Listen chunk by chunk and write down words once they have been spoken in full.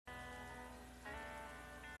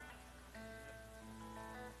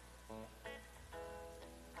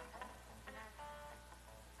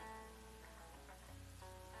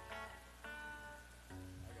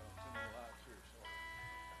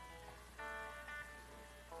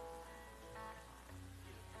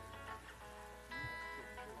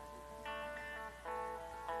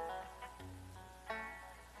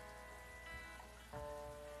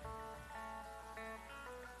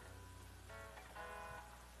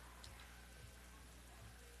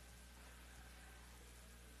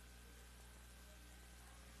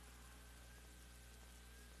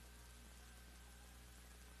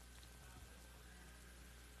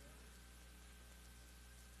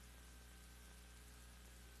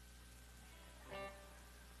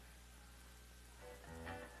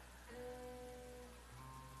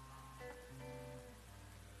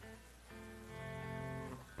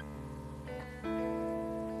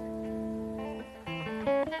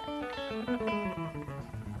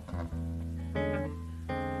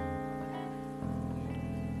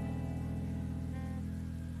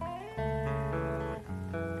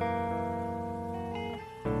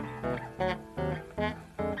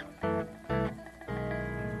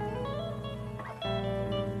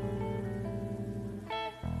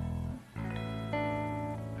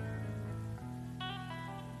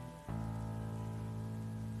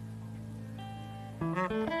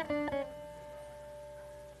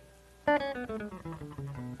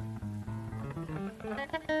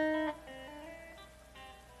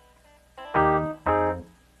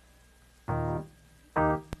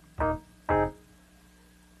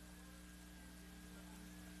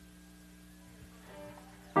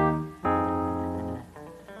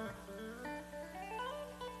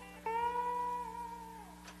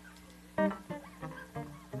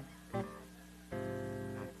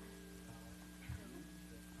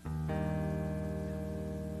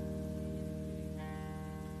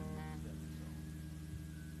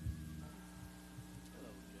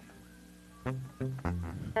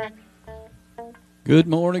Good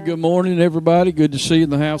morning, everybody. Good to see you in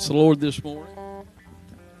the house of the Lord this morning.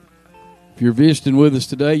 If you're visiting with us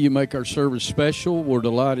today, you make our service special. We're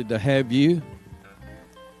delighted to have you.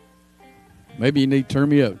 Maybe you need to turn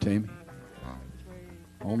me up, Tammy.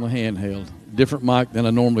 On the handheld. Different mic than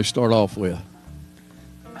I normally start off with.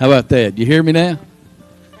 How about that? You hear me now?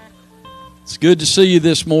 It's good to see you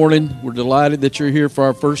this morning. We're delighted that you're here for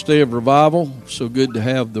our first day of revival. So good to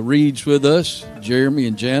have the Reids with us, Jeremy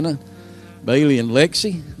and Jana, Bailey and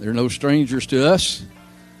Lexi. They're no strangers to us.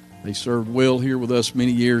 They served well here with us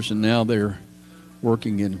many years, and now they're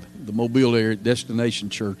working in the Mobile area Destination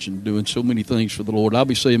Church and doing so many things for the Lord. I'll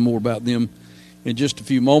be saying more about them in just a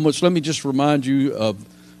few moments. Let me just remind you of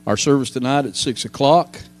our service tonight at 6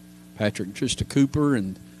 o'clock. Patrick and Trista Cooper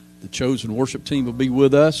and the chosen worship team will be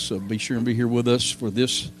with us, so be sure and be here with us for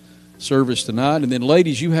this service tonight. And then,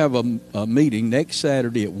 ladies, you have a meeting next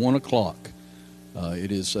Saturday at 1 o'clock.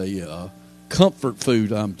 It is a comfort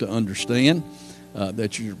food, I'm to understand,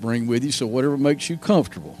 that you bring with you, so whatever makes you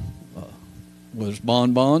comfortable, whether it's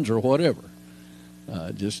bonbons or whatever.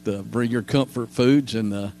 Just bring your comfort foods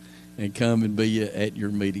and come and be at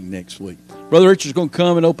your meeting next week. Brother Richard's going to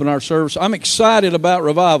come and open our service. I'm excited about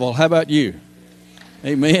revival. How about you?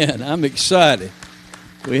 Amen. I'm excited.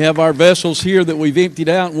 We have our vessels here that we've emptied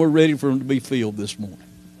out, and we're ready for them to be filled this morning.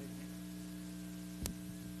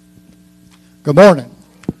 Good morning.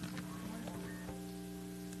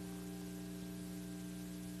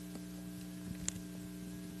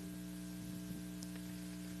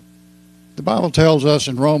 The Bible tells us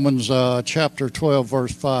in Romans chapter 12,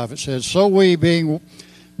 verse 5, it says, "So we, being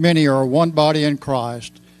many, are one body in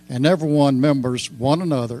Christ, and everyone members one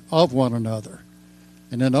another of one another."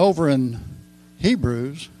 And then over in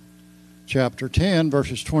Hebrews chapter 10,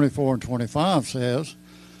 verses 24 and 25 says,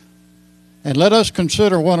 "And let us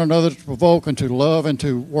consider one another to provoke unto love and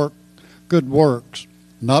to work good works,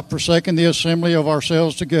 not forsaking the assembly of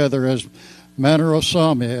ourselves together as manner of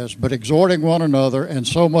some is, but exhorting one another, and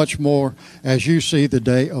so much more as you see the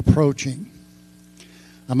day approaching."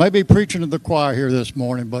 I may be preaching to the choir here this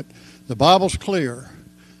morning, but the Bible's clear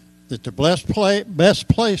that the best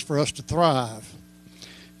place for us to thrive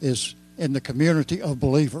is in the community of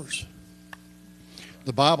believers.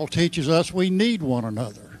 The Bible teaches us we need one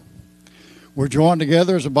another. We're joined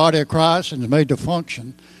together as a body of Christ and is made to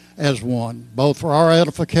function as one, both for our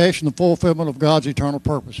edification and fulfillment of God's eternal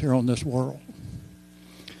purpose here on this world.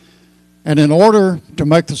 And in order to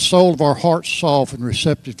make the soul of our hearts soft and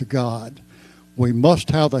receptive to God, we must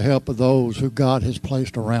have the help of those who God has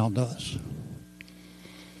placed around us.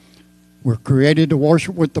 We're created to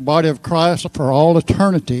worship with the body of Christ for all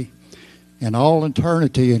eternity, and all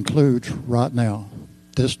eternity includes right now,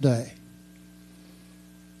 this day.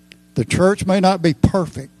 The church may not be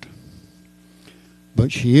perfect,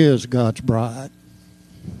 but she is God's bride.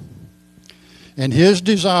 And His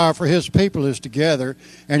desire for His people is together,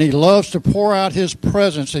 and He loves to pour out His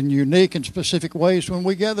presence in unique and specific ways when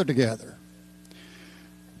we gather together.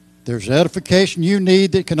 There's edification you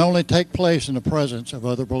need that can only take place in the presence of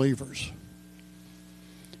other believers.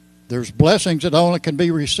 There's blessings that only can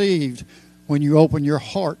be received when you open your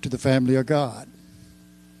heart to the family of God.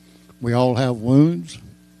 We all have wounds.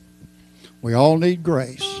 We all need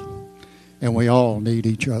grace. And we all need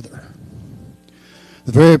each other.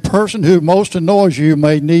 The very person who most annoys you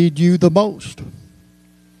may need you the most.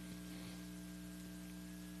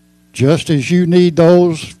 Just as you need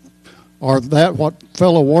those or that what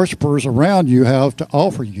fellow worshipers around you have to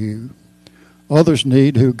offer you, others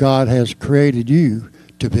need who God has created you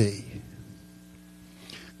to be.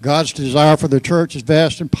 God's desire for the church is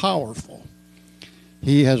vast and powerful.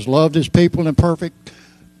 He has loved his people in perfect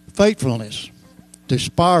faithfulness,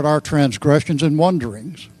 despite our transgressions and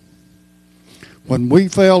wanderings. When we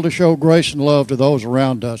fail to show grace and love to those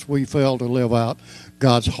around us, we fail to live out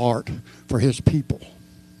God's heart for his people.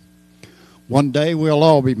 One day we'll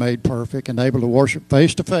all be made perfect and able to worship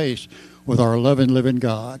face to face with our loving, living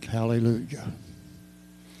God. Hallelujah.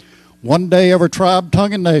 One day every tribe,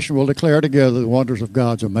 tongue, and nation will declare together the wonders of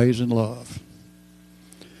God's amazing love.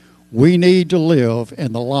 We need to live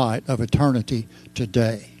in the light of eternity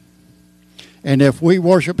today. And if we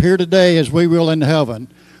worship here today as we will in heaven,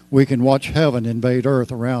 we can watch heaven invade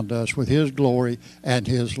earth around us with his glory and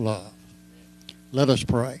his love. Let us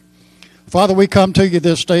pray. Father, we come to you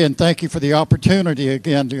this day and thank you for the opportunity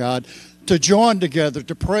again, God, to join together,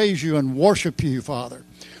 to praise you and worship you, Father.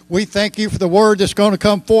 We thank you for the word that's going to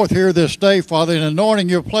come forth here this day, Father, and anointing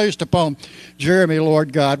you placed upon Jeremy,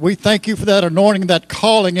 Lord God. We thank you for that anointing, that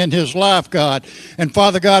calling in his life, God. And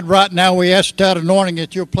Father God, right now we ask that anointing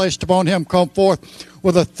that you placed upon him come forth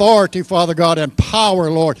with authority, Father God, and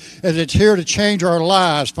power, Lord, as it's here to change our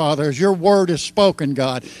lives, Father. As your word is spoken,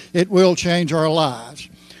 God, it will change our lives.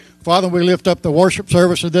 Father, we lift up the worship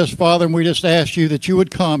service of this, Father, and we just ask you that you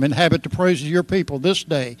would come and inhabit the praises of your people this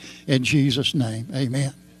day. In Jesus' name,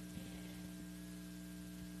 amen.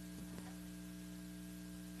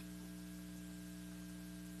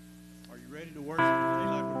 Are you ready to worship today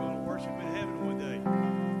like we're going to worship in heaven one day?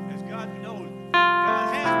 As God knows,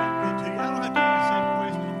 God has been good to you. I don't have to answer that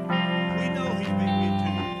question. We know he's been good to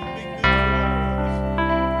you. He's been good to all of us.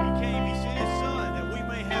 He came, he sent his son that we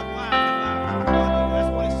may have life and life more abundantly.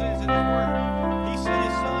 That's what it says in his word. He sent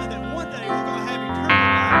his son that one day we're going to have eternal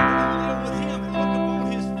life. We're going to live with him and look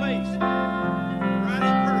upon his face right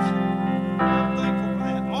in person. I'm thankful for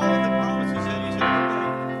that. All of the promises that he's ever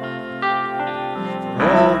made.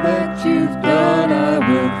 All that you've done, I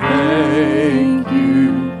will thank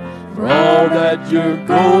you. For all that you're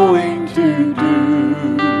going to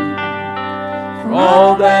do. For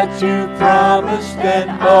all that you promised and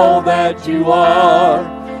all that you are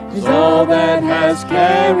is all that has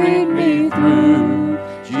carried me through.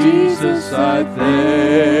 Jesus, I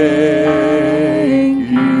thank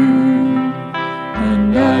you.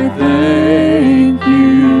 And I thank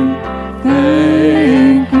you.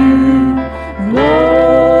 Thank you,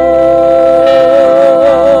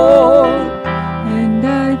 Lord. And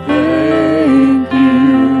I thank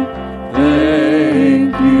you.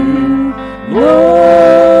 Thank you,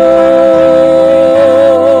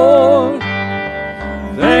 Lord.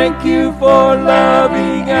 Thank you for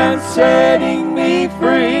loving and setting me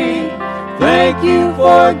free. Thank you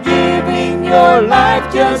for giving your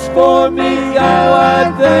life just for me. How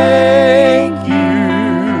I thank you.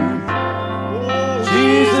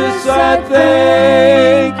 Jesus, I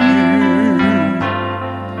thank you.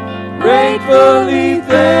 Gratefully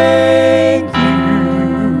thank you.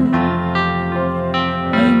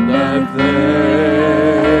 And I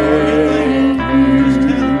thank you.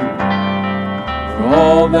 For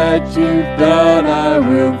all that you've done, I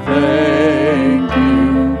will thank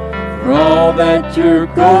you. For all that you're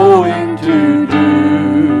going to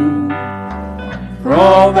do. For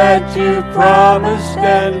all that you promised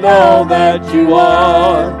and all that you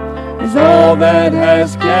are is all that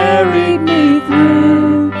has carried me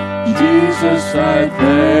through. Jesus, I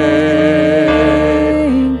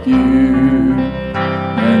thank you.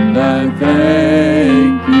 And I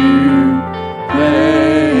thank you.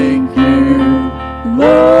 Thank you,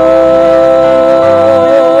 Lord.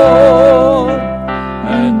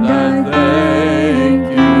 And I thank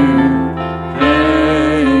you.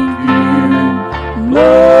 Thank you,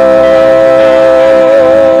 Lord.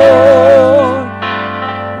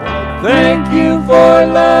 Thank you for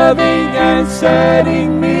loving and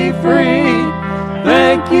setting me free.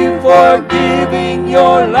 Thank you for giving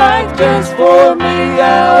your life just for me.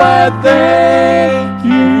 How I thank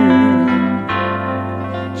you.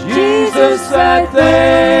 Jesus, I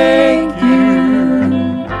thank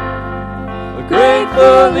you.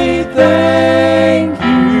 Gratefully thank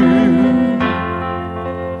you.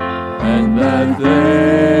 And I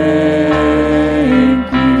thank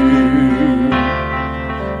you.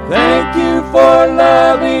 Thank you for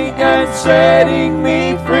loving and setting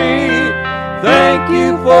me free. Thank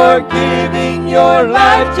you for giving your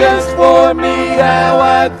life just for me. How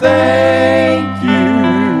I thank you.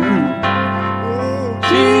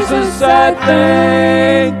 Jesus, I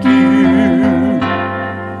thank you.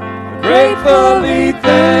 Gratefully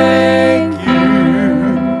thank you.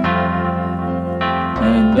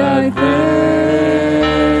 And I thank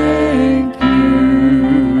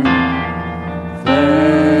you.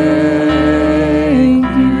 Thank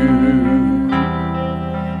you.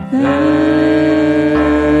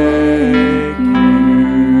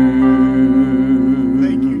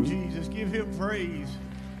 Thank you, Jesus. Give him praise.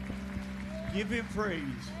 Give him praise.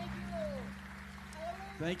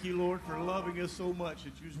 Thank you, Lord, for loving us so much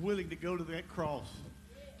that you was willing to go to that cross,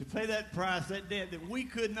 to pay that price, that debt that we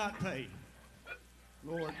could not pay,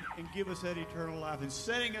 Lord, and give us that eternal life and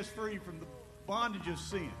setting us free from the bondage of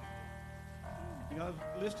sin. You know,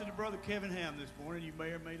 I listened to Brother Kevin Ham this morning. You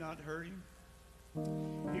may or may not have heard him.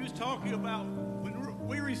 He was talking about when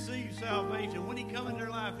we receive salvation, when he come into our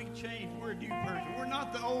life, he changed. We're a new person. We're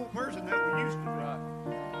not the old person that we used to be.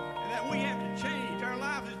 And that we have to change. Our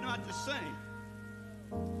life is not the same.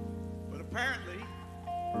 But apparently,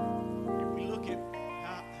 if we look at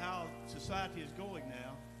how society is going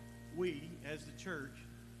now, we, as the church,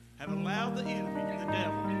 have allowed the enemy, the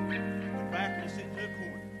devil, to back us into a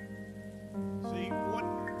corner. See, what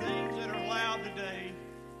things that are allowed today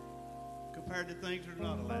compared to things that are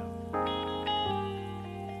not allowed.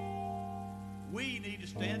 We need to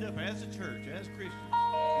stand up as a church, as Christians,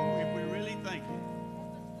 if we really think it,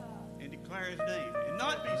 and declare his name, and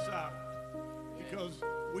not be silent, because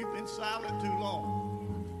we've been silent too long.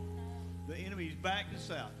 The enemy's backed us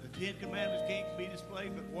out. The Ten Commandments can't be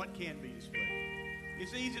displayed, but what can be displayed?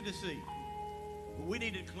 It's easy to see. But we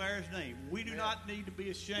need to declare his name. We do not need to be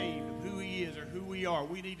ashamed of who he is or who we are.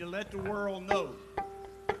 We need to let the world know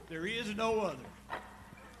there is no other.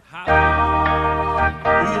 Hallelujah. Do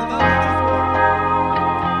you love him this morning?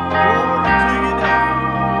 Glory to your name.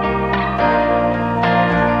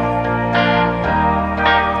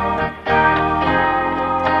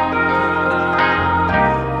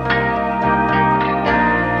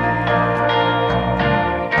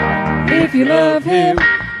 If you love him,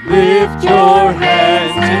 lift your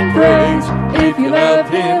hands in praise. If you love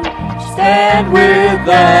him, stand with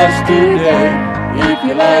us today. If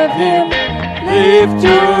you love him, lift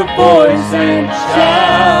your voice and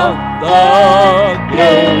shout the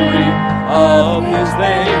glory of his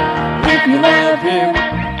name. If you love him,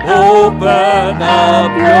 open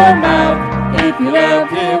up your mouth. If you love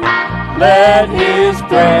him, let his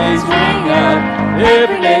praise ring out.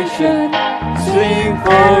 Every nation sing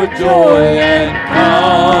for joy and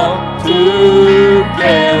come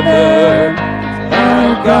together.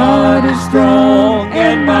 Our God is strong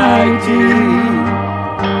and mighty.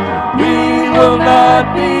 We will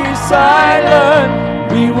not be silent.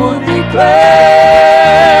 We will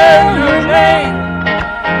declare your name.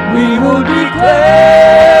 We will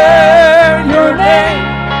declare your name.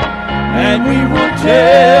 And we will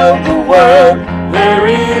tell the world there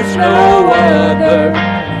is no other.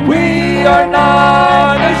 We are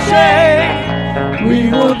not ashamed. We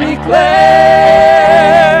will declare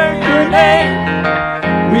your name.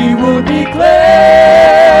 We will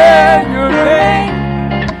declare your name.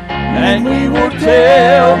 And we will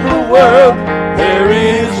tell the world there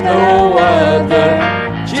is no other.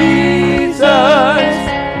 Jesus,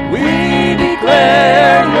 we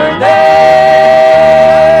declare your name.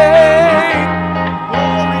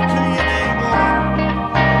 Glory to your name, Lord.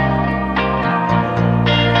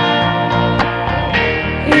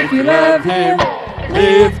 If you love him,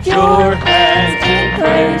 lift your hands in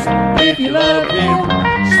praise. If you love him,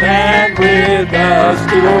 stand with us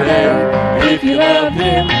today. If you love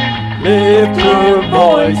him, lift your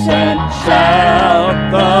voice and shout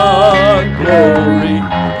the glory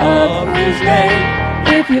of his name.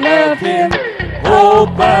 If you love him,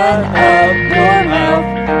 open up your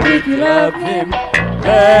mouth. If you love him,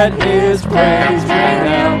 let his praise ring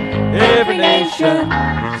out. Every nation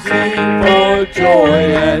sing for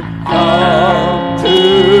joy and come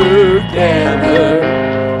together.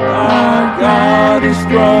 Our God is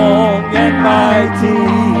strong and mighty.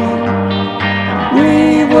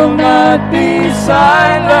 We will not be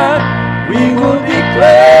silent. We will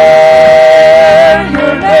declare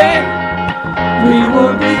your name. We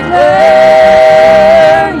will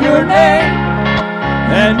declare your name.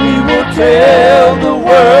 And we will tell the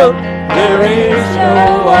world there is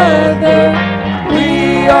no other.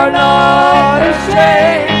 We are not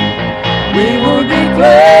ashamed. We will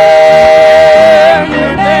declare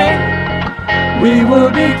your name. We will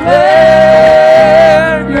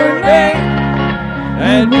declare your name.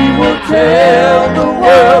 And we will tell the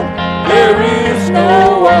world there is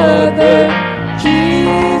no other.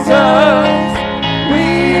 Jesus,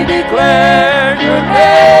 we declare your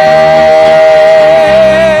name.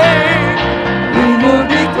 We will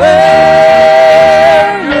declare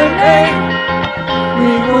your name.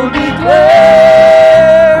 We will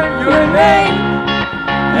declare your name.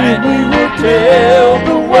 And we will tell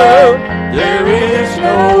the world there is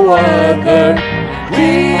no other.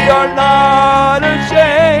 We are not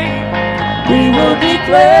ashamed. We will declare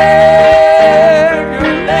declare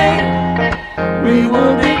your name. We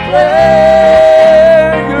will declare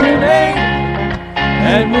your name.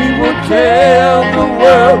 And we will tell the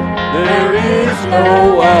world there is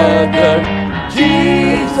no other.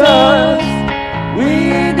 Jesus, we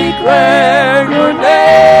declare your name.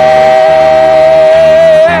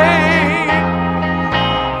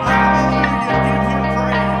 Hallelujah. Give him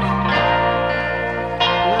praise.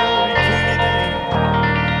 Glory to your name.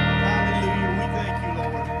 Hallelujah. We thank you,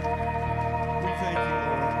 Lord. We thank you,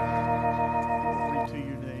 Lord. Glory to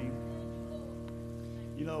your name.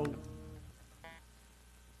 You know,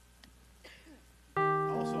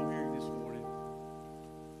 also here this morning,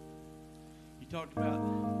 you talked about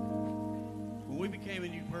when we became a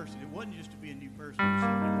new person, it wasn't just to be a new person on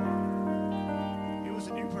Sunday morning. It was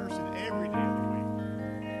a new person every day of the week.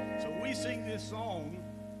 So we sing this song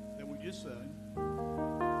that we just sung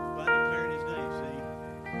by declaring his name. See,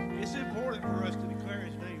 it's important for us to declare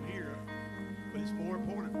his name here, but it's more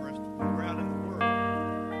important for us to go out in the world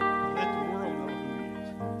and let the world know who he is.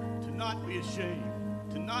 To not be ashamed,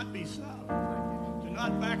 to not be silent, to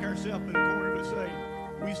not back ourselves in a corner, but say,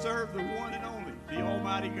 we serve the one and only, the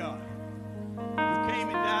Almighty God, who came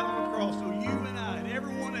and died on the cross so you and I and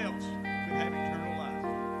everyone else could have eternal life.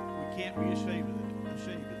 We can't be ashamed of that.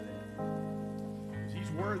 Because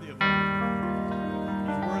he's worthy of it.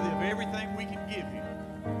 He's worthy of everything we can give him,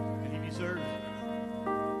 and he deserves it.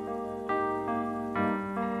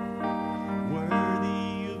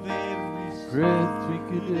 Worthy of every Breath we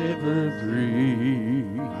could ever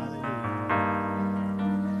breathe.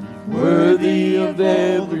 Worthy of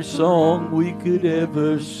every song we could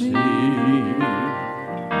ever sing.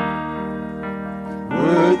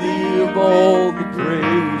 Worthy of all the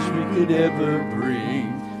praise we could ever bring.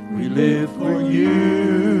 We live for you.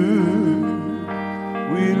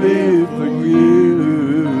 We live for you.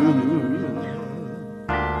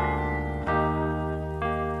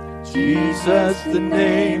 Jesus, the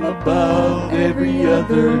name above every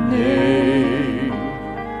other name.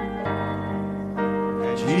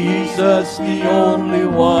 Jesus, the only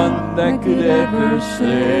one that could ever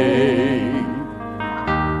save.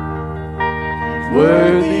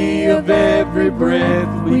 Worthy of every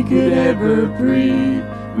breath we could ever breathe.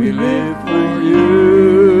 We live for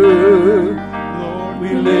you. Lord,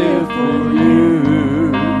 we live for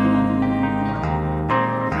you.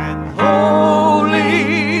 And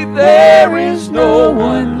holy, there is no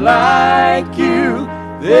one like you.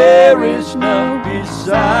 There is none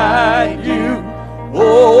beside you.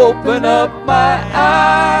 Open up my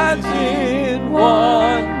eyes in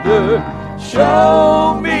wonder.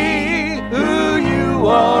 Show me who you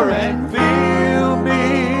are and fill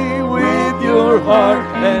me with your heart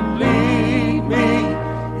and lead me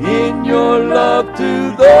in your love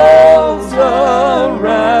to those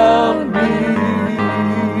around me.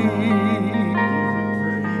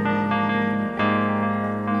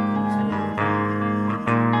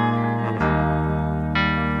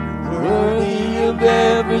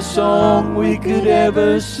 Every song we could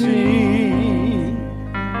ever sing.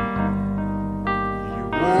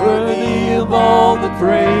 You're worthy of all the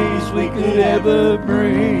praise we could ever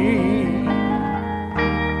bring.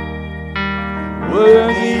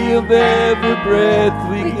 Worthy of every breath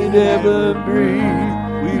we could ever breathe.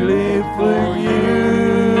 We live for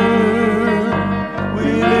you. We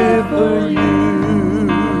live for you.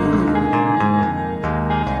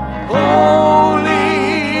 Holy,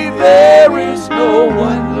 there is no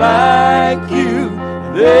one like you.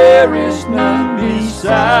 There is none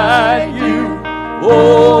beside you.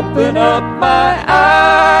 Open up my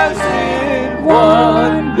eyes in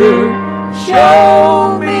wonder.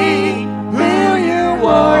 Show me who you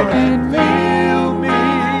are and fill me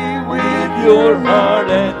with your heart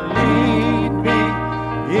and lead me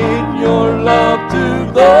in your love to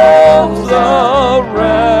those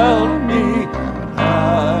around me. I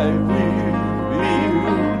will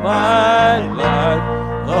build my life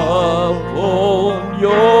upon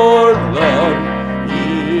your love.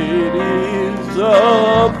 It is a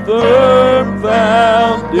firm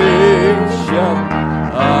foundation.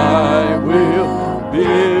 I will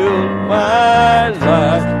build my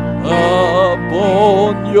life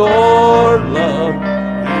upon your love.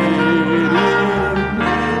 It will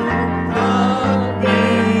not be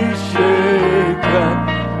shaken.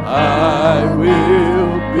 I will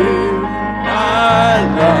build my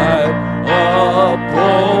life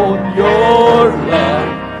upon your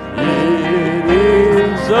love. It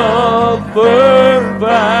is a firm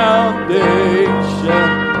foundation.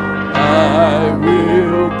 I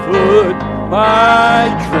will put my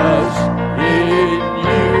trust in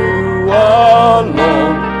you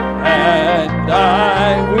alone, and I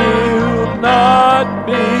will not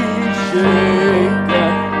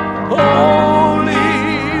shaken. Holy,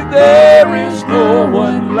 there is no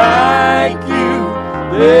one like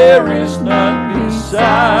you. There is none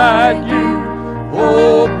beside you.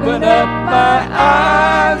 Open up my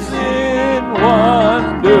eyes in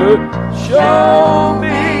wonder. Show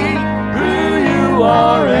me who you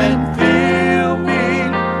are and fill me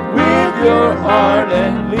with your heart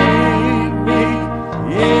and lead me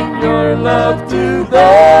in your love to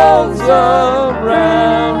those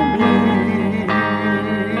around me.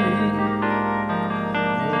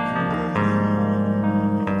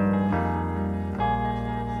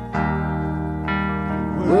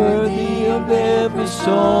 Worthy of every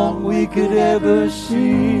song we could ever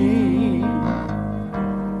sing,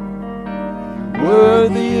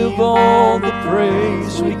 worthy of all the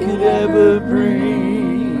praise we could ever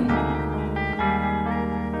bring,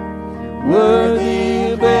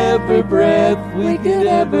 worthy of every breath we could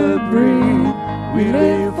ever breathe. We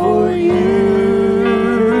live for you,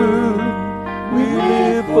 we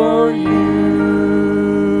live for you.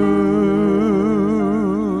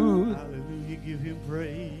 Hallelujah. Give him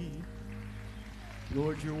praise.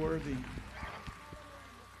 Lord, you're worthy.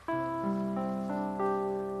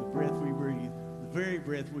 The breath we breathe, the very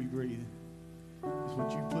breath we breathe, is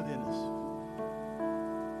what you put in us.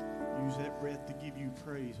 Use that breath to give you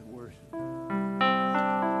praise and worship.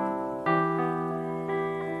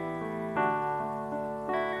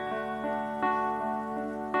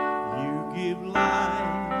 You give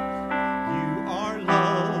life, you are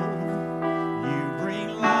love, you bring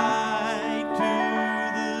light to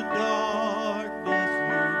the darkness,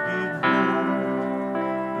 you give hope,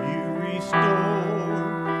 you restore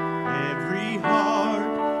every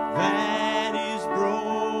heart that is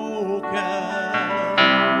broken.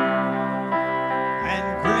 And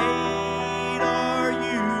great are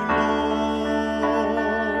you,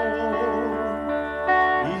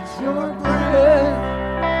 Lord. It's your breath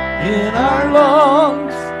In our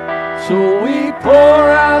lungs, so we pour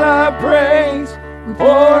out our praise,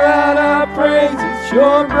 pour out our praise. It's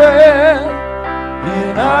your breath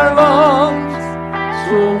in our lungs,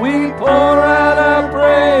 so we pour out our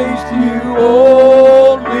praise to you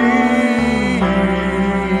only.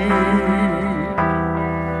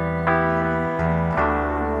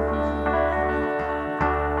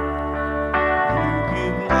 You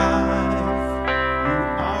give life, you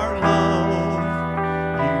are love,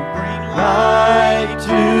 you bring Light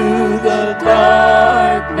to the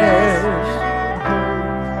darkness,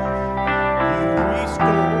 you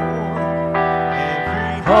restore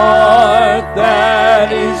every heart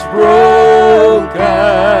that is broken.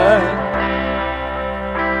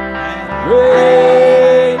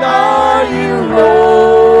 Great are you, Lord.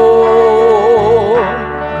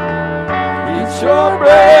 It's your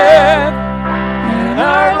breath in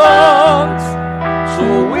our lungs, so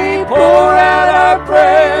we pour out our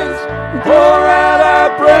praise, pour out our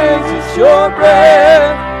praise. It's your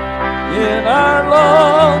breath in our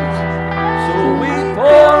lungs, so we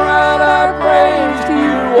pour out our praise to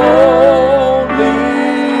you only.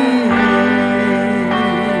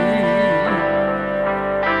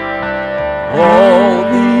 All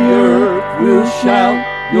the earth will shout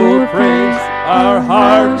your praise, our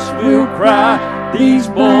hearts will cry, these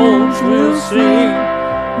bones will sing.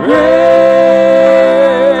 Great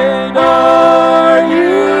are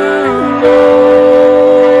you, Lord.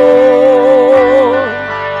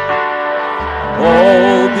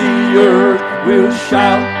 All the earth will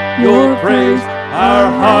shout your praise,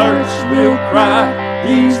 our hearts will cry,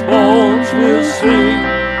 these bones will sing.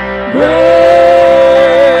 Great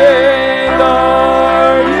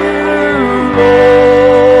are you,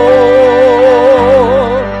 Lord.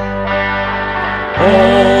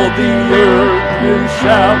 All the earth will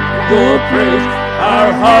shout your praise,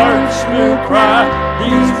 our hearts will cry,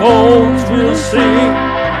 these bones will sing.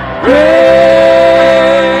 Great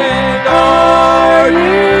are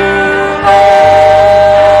you,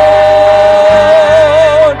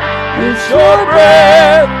 Lord. It's your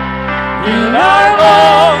breath in our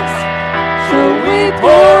lungs, so we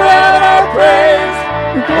pour out our praise,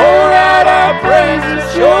 we pour out our praise.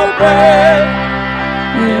 It's your breath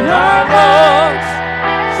in our lungs,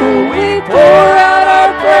 so we pour out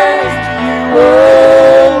our praise to you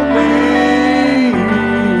only.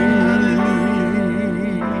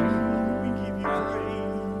 we give you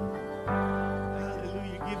praise.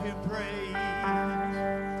 Hallelujah. Give him praise.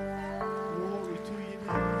 Glory to your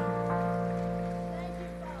name.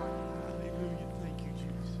 Hallelujah. Thank you,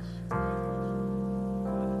 Jesus.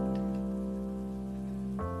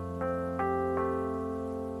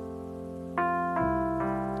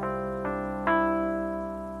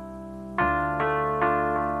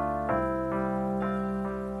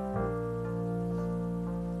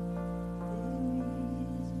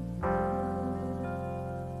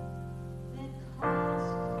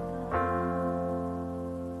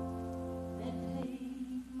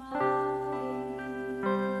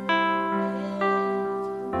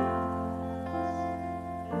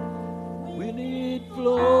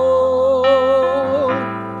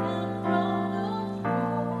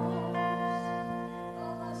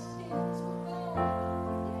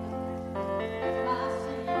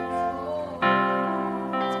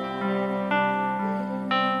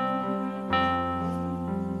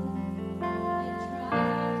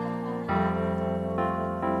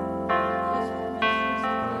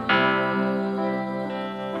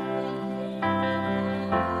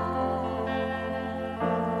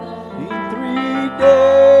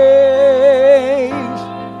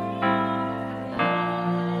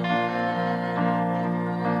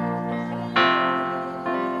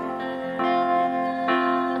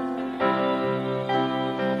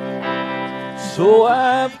 So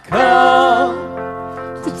I've come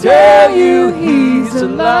to tell you He's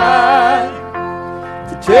alive,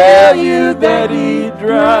 to tell you that He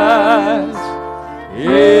dries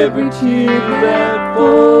every tear that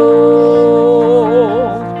falls.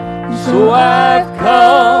 So I've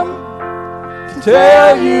come to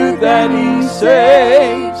tell you that He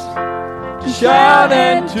saves, to shout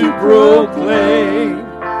and to proclaim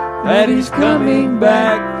that He's coming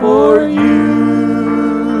back for you.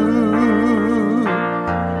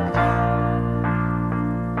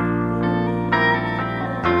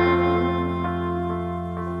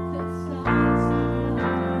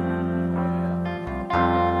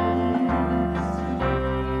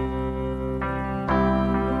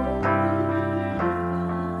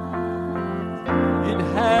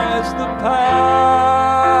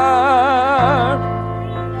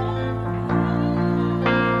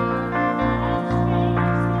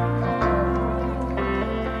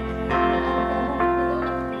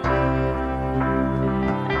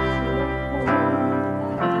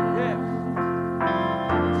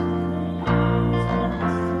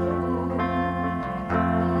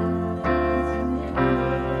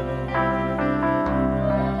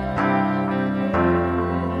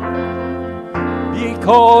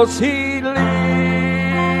 Because He lives,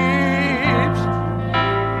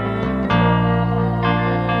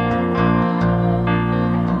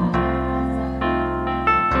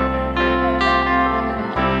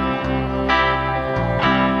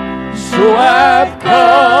 so I've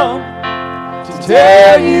come to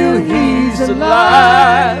tell you He's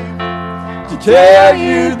alive, to tell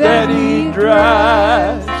you that He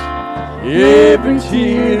dries every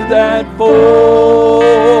tear that falls.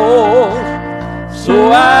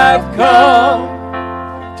 So I've come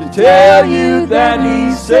to tell you that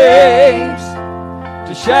He saves,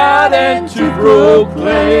 to shout and to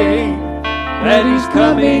proclaim that He's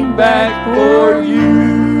coming back for you.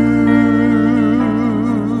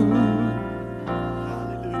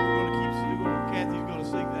 Hallelujah. We're going to keep singing. Kathy's going to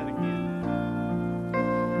sing that again.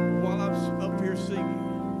 While I'm up here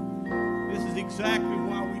singing, this is exactly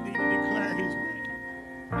why we need to declare His name.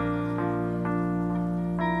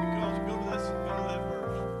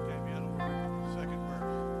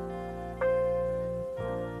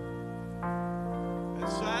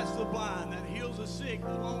 The blind, that heals the sick, the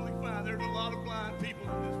lonely find. There's a lot of blind people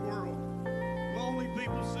in this world. Lonely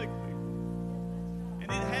people, sick people.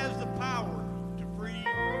 And it has the power to free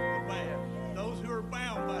the bad. Those who are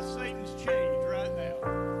bound by Satan's chains right now.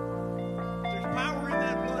 There's power in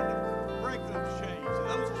that blood to break those chains. And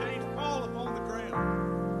those chains fall upon the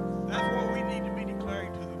ground. That's what we need to be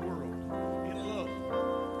declaring to the world. In love.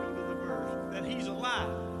 Go to the verse. That He's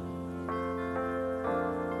alive.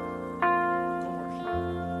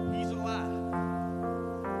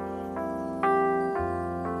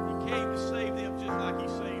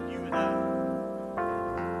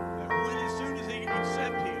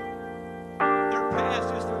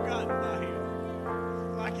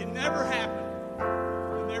 Never happened,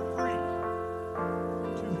 and they're free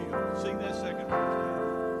to Him. Sing that second verse.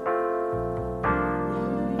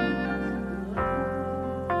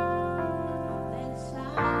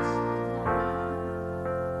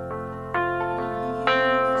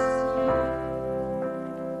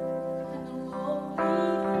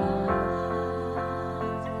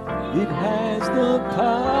 It has the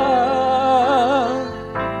power.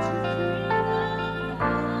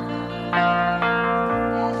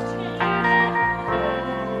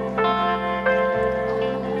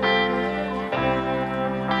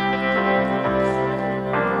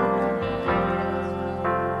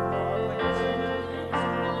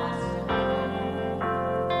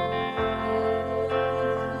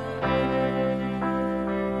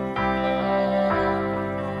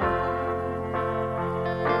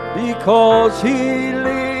 Because He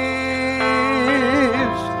lives,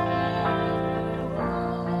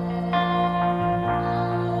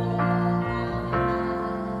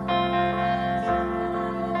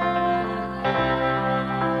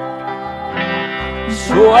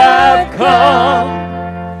 so I've come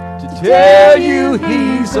to tell you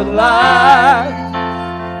He's alive,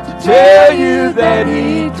 to tell you that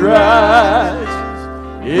He dries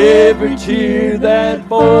every tear that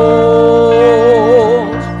falls.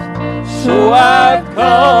 So I've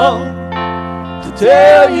come to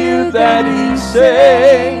tell you that He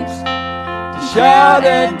saves, to shout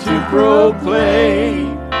and to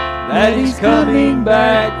proclaim that He's coming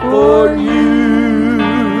back for you.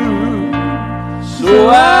 So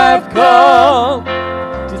I've come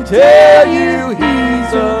to tell you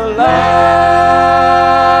He's alive.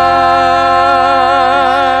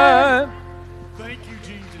 Thank you,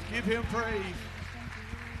 Jesus. Give Him praise.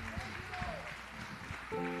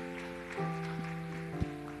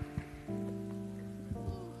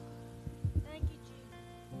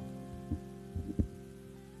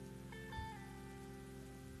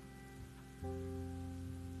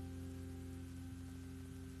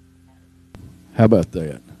 How about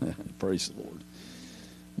that? Praise the Lord.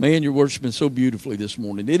 Man, you're worshiping so beautifully this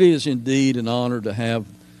morning. It is indeed an honor to have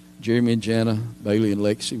Jeremy and Jana, Bailey and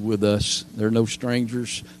Lexi with us. They're no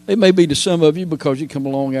strangers. They may be to some of you because you come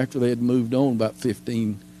along after they had moved on about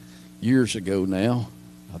 15 years ago now,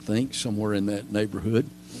 I think, somewhere in that neighborhood.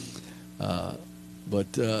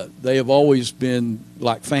 But they have always been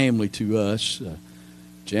like family to us.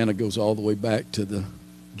 Jana goes all the way back to the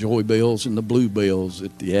Joy Bells and the Blue Bells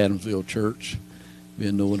at the Adamsville Church.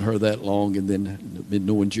 Been knowing her that long, and then been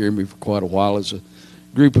knowing Jeremy for quite a while as a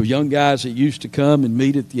group of young guys that used to come and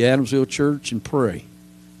meet at the Adamsville Church and pray.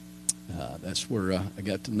 That's where I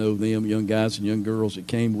got to know them, young guys and young girls that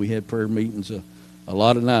came. We had prayer meetings a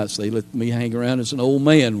lot of nights. They let me hang around as an old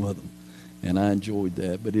man with them, and I enjoyed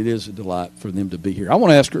that. But it is a delight for them to be here. I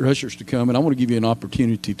want to ask our ushers to come, and I want to give you an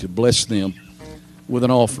opportunity to bless them with an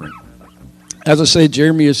offering. As I said,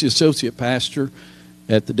 Jeremy is the associate pastor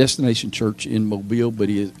at the Destination Church in Mobile, but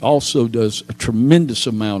he also does a tremendous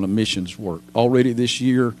amount of missions work. Already this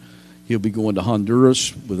year, he'll be going to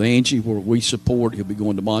Honduras with Angie, where we support. He'll be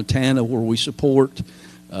going to Montana, where we support.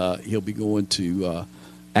 He'll be going to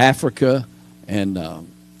Africa and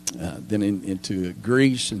then into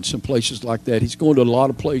Greece and some places like that. He's going to a lot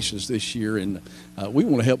of places this year, and we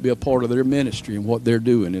want to help be a part of their ministry and what they're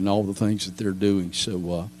doing and all the things that they're doing.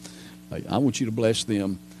 So I want you to bless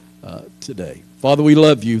them today. Father, we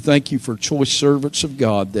love you. Thank you for choice servants of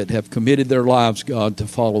God that have committed their lives, God, to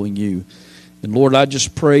following you. And Lord, I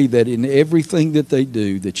just pray that in everything that they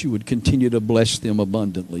do, that you would continue to bless them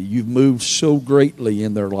abundantly. You've moved so greatly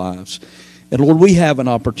in their lives. And Lord, we have an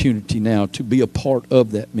opportunity now to be a part of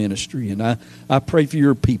that ministry. And I pray for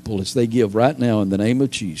your people as they give right now in the name of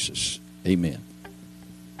Jesus. Amen.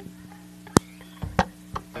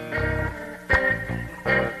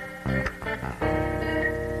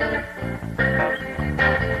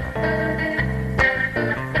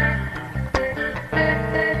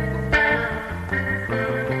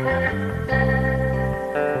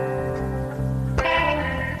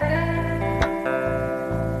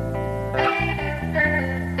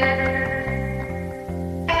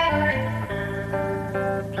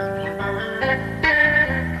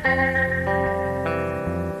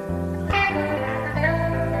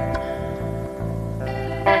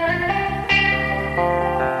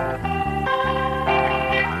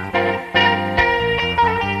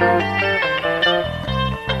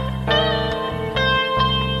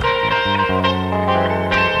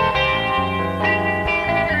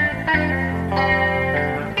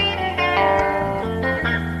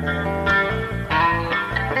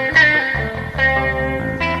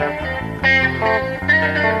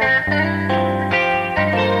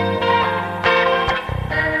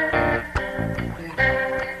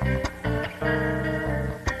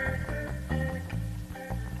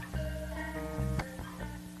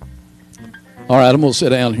 All right, I'm going to sit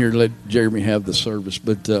down here and let Jeremy have the service,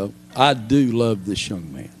 but I do love this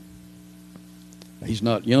young man. He's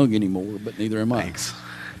not young anymore, but neither am I.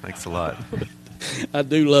 Thanks a lot. I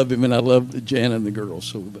do love him, and I love Jan and the girls.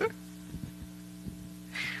 So,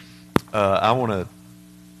 I want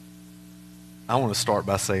to start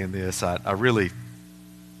by saying this. I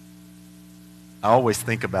always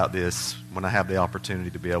think about this when I have the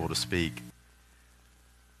opportunity to be able to speak.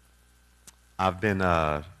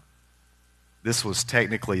 This was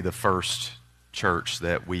technically the first church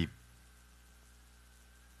that we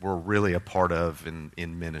were really a part of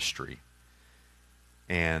in ministry.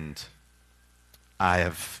 And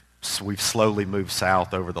we've slowly moved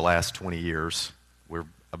south over the last 20 years. We're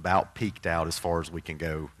about peaked out as far as we can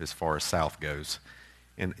go, as far as south goes,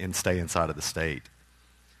 and stay inside of the state.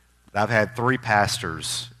 I've had 3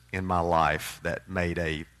 pastors in my life that made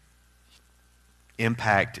a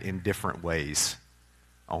impact in different ways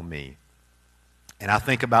on me. And I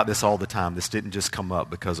think about this all the time. This didn't just come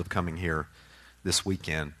up because of coming here this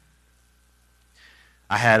weekend.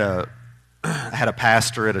 I had a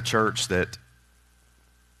pastor at a church the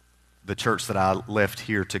church that I left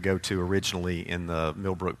here to go to originally in the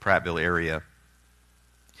Millbrook, Prattville area.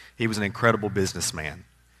 He was an incredible businessman.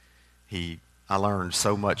 I learned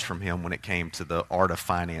so much from him when it came to the art of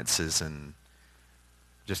finances and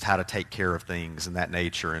just how to take care of things and that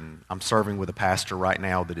nature. And I'm serving with a pastor right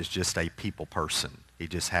now that is just a people person. He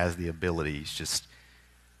just has the ability. He's just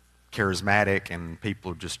charismatic, and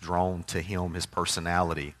people are just drawn to him, his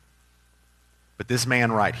personality. But this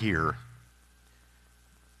man right here,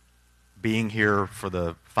 being here for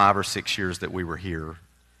the 5 or 6 years that we were here,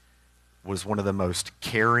 was one of the most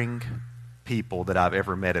caring people that I've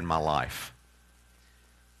ever met in my life.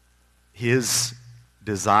 His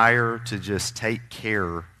desire to just take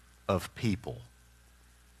care of people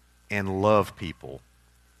and love people,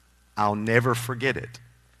 I'll never forget it.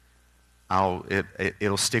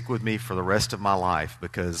 It'll stick with me for the rest of my life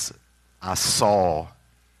because I saw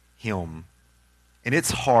him. And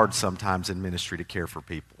it's hard sometimes in ministry to care for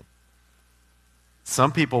people.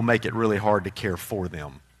 Some people make it really hard to care for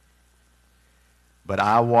them. But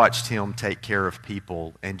I watched him take care of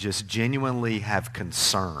people and just genuinely have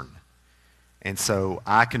concern. And so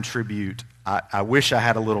I contribute. I wish I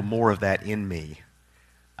had a little more of that in me.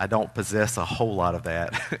 I don't possess a whole lot of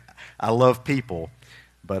that. I love people,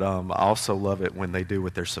 but I also love it when they do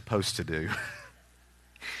what they're supposed to do.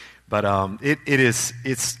 But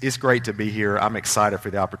it's great to be here. I'm excited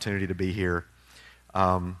for the opportunity to be here.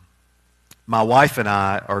 My wife and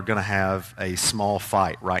I are going to have a small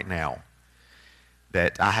fight right now.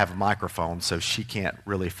 That I have a microphone, so she can't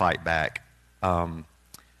really fight back.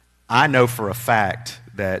 I know for a fact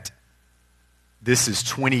that this is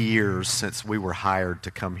 20 years since we were hired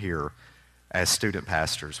to come here as student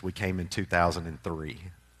pastors. We came in 2003.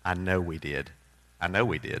 I know we did.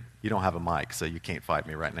 You don't have a mic, so you can't fight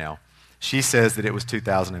me right now. She says that it was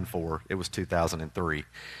 2004. It was 2003.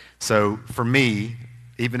 So for me,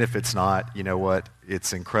 even if it's not, you know what?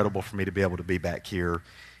 It's incredible for me to be able to be back here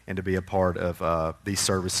and to be a part of these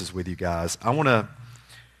services with you guys. I want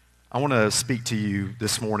to speak to you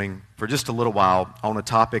this morning for just a little while on a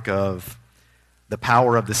topic of the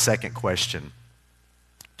power of the second question.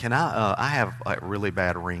 Can I have a really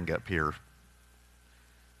bad ring up here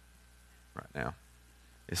right now.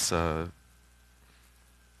 It's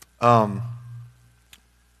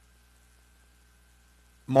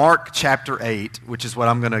Mark chapter 8, which is what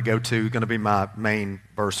I'm going to go to, going to be my main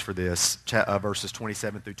verse for this, verses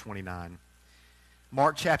 27 through 29.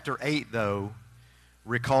 Mark chapter 8, though,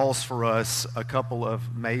 recalls for us a couple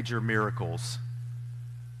of major miracles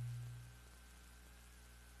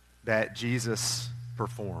that Jesus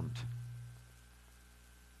performed.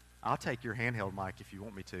 I'll take your handheld mic if you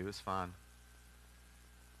want me to. It's fine.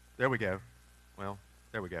 There we go. Well,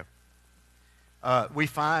 there we go. We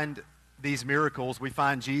find these miracles. We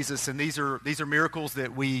find Jesus, and these are miracles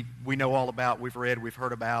that we know all about. We've read, we've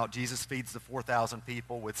heard about. Jesus feeds the 4,000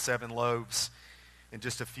 people with 7 loaves and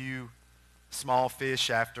just a few small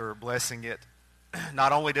fish after blessing it.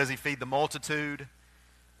 Not only does he feed the multitude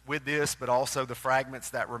with this, but also the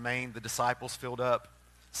fragments that remained. The disciples filled up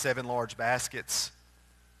 7 large baskets.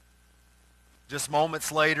 Just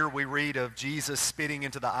moments later, we read of Jesus spitting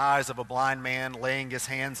into the eyes of a blind man, laying his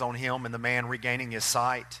hands on him, and the man regaining his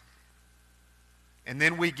sight. And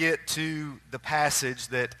then we get to the passage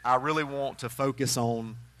that I really want to focus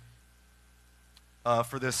on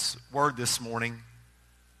for this word this morning.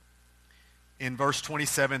 In verse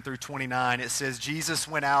 27 through 29, it says, Jesus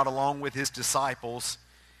went out along with his disciples,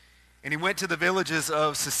 and he went to the villages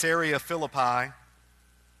of Caesarea Philippi,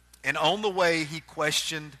 and on the way he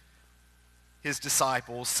questioned his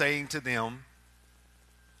disciples, saying to them,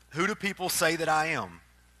 "Who do people say that I am?"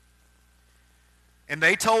 And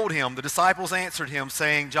they told him, the disciples answered him,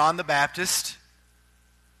 saying, John the Baptist,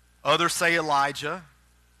 others say Elijah,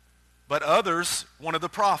 but others one of the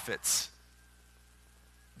prophets.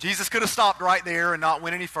 Jesus could have stopped right there and not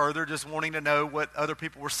went any further, just wanting to know what other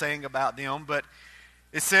people were saying about them. But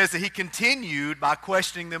it says that he continued by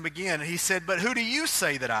questioning them again. And he said, "But who do you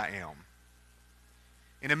say that I am?"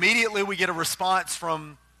 And immediately we get a response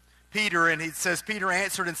from Peter, and it says, Peter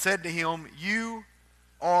answered and said to him, "You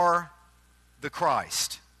are the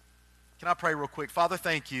Christ." Can I pray real quick? Father,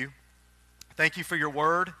 thank you. Thank you for your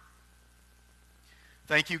word.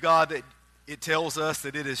 Thank you, God, that it tells us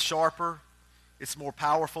that it is sharper. It's more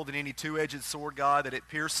powerful than any two-edged sword, God, that it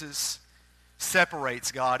pierces,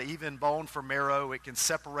 separates, God, even bone from marrow. It can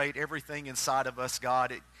separate everything inside of us,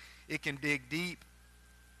 God. It can dig deep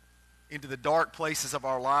into the dark places of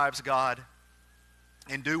our lives, God,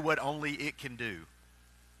 and do what only it can do.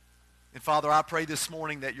 And Father, I pray this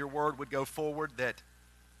morning that your word would go forward, that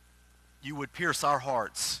you would pierce our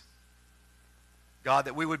hearts. God,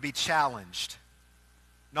 that we would be challenged,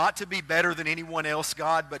 not to be better than anyone else,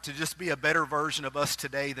 God, but to just be a better version of us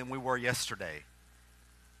today than we were yesterday.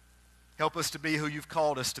 Help us to be who you've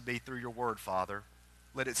called us to be through your word, Father.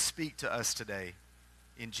 Let it speak to us today.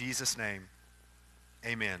 In Jesus' name,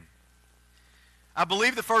 amen. I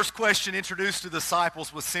believe the first question introduced to the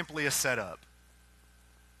disciples was simply a setup.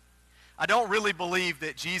 I don't really believe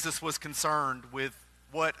that Jesus was concerned with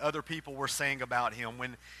what other people were saying about him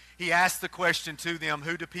when he asked the question to them,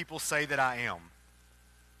 "Who do people say that I am?"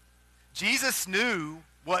 Jesus knew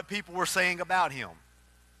what people were saying about him.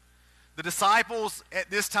 The disciples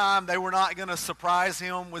at this time, they were not going to surprise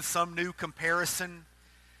him with some new comparison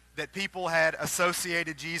that people had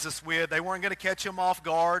associated Jesus with. They weren't going to catch him off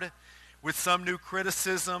guard with some new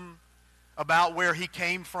criticism about where he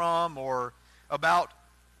came from or about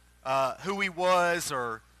who he was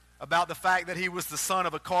or about the fact that he was the son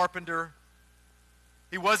of a carpenter.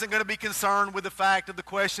 He wasn't going to be concerned with the fact of the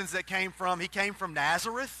questions that came from. He came from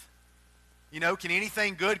Nazareth. You know, can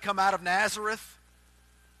anything good come out of Nazareth?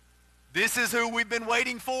 This is who we've been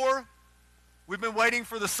waiting for. We've been waiting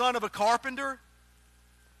for the son of a carpenter.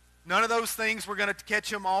 None of those things were going to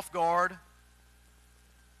catch him off guard.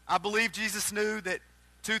 I believe Jesus knew that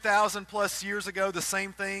 2,000 plus years ago, the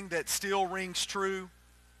same thing that still rings true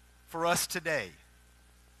for us today.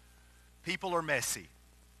 People are messy.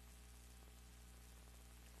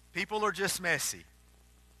 People are just messy.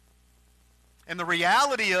 And the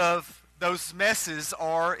reality of those messes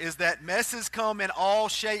is that messes come in all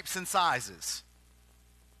shapes and sizes.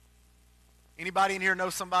 Anybody in here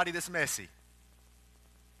know somebody that's messy?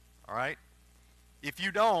 All right? If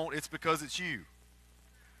you don't, it's because it's you.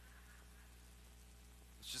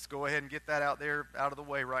 Let's just go ahead and get that out there, out of the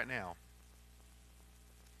way right now.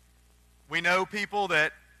 We know people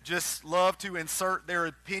that just love to insert their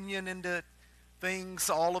opinion into things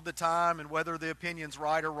all of the time, and whether the opinion's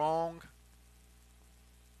right or wrong.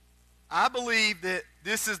 I believe that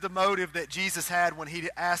this is the motive that Jesus had when he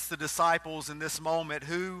asked the disciples in this moment,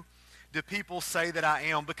 who do people say that I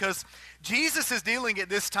am? Because Jesus is dealing at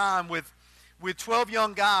this time with 12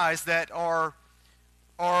 young guys that are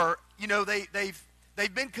you know,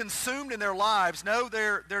 they've been consumed in their lives. No,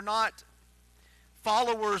 they're not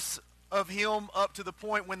followers of him up to the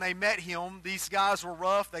point when they met him. These guys were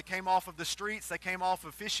rough. They came off of the streets. They came off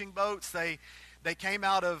of fishing boats. They came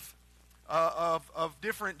out of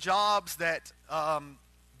different jobs that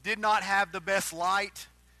did not have the best light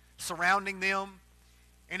surrounding them.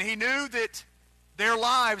 And he knew that their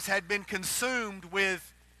lives had been consumed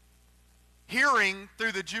with hearing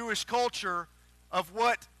through the Jewish culture of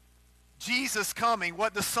what Jesus coming,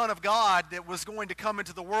 what the Son of God that was going to come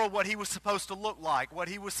into the world, what he was supposed to look like, what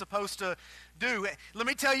he was supposed to do. Let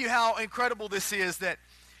me tell you how incredible this is, that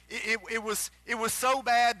it was so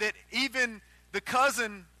bad that even the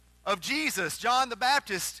cousin of Jesus, John the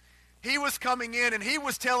Baptist, he was coming in and he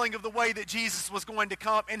was telling of the way that Jesus was going to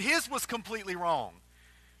come, and his was completely wrong.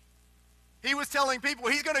 He was telling people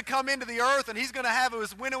he's going to come into the earth and he's going to have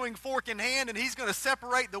his winnowing fork in hand and he's going to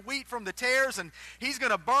separate the wheat from the tares and he's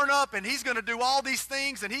going to burn up and he's going to do all these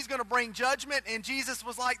things and he's going to bring judgment. And Jesus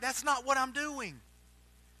was like, that's not what I'm doing.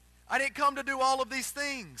 I didn't come to do all of these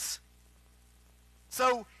things.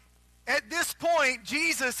 So at this point,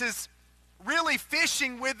 Jesus is really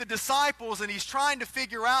fishing with the disciples and he's trying to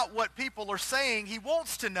figure out what people are saying. He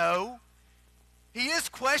wants to know. He is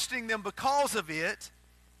questioning them because of it.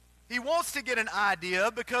 He wants to get an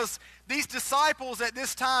idea because these disciples at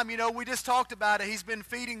this time, you know, we just talked about it. He's been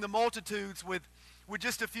feeding the multitudes with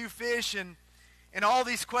just a few fish, and all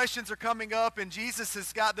these questions are coming up, and Jesus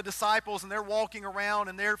has got the disciples and they're walking around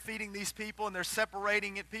and they're feeding these people and they're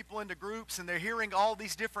separating people into groups and they're hearing all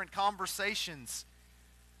these different conversations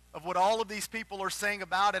of what all of these people are saying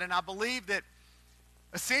about it. And I believe that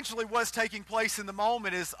essentially what's taking place in the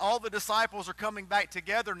moment is all the disciples are coming back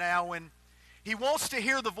together now, and he wants to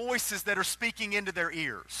hear the voices that are speaking into their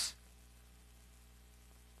ears.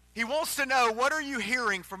 He wants to know, what are you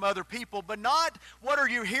hearing from other people, but not what are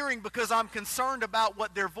you hearing because I'm concerned about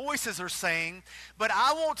what their voices are saying, but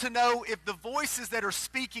I want to know if the voices that are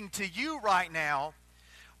speaking to you right now,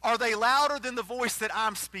 are they louder than the voice that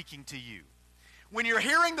I'm speaking to you? When you're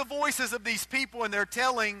hearing the voices of these people and they're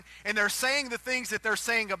telling and they're saying the things that they're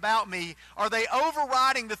saying about me, are they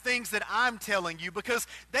overriding the things that I'm telling you? Because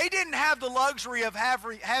they didn't have the luxury of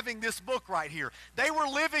having this book right here. They were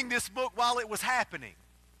living this book while it was happening.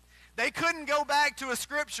 They couldn't go back to a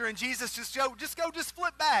scripture and Jesus just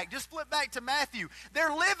flip back to Matthew.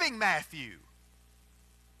 They're living Matthew.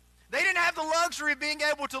 They didn't have the luxury of being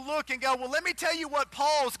able to look and go, well, let me tell you what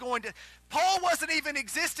Paul wasn't even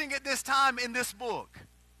existing at this time in this book.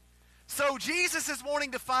 So Jesus is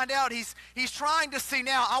wanting to find out. He's trying to see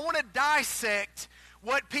now, I want to dissect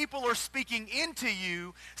what people are speaking into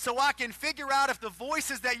you so I can figure out if the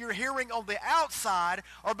voices that you're hearing on the outside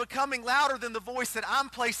are becoming louder than the voice that I'm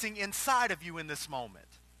placing inside of you in this moment.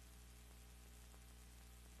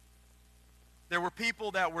 There were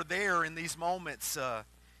people that were there in these moments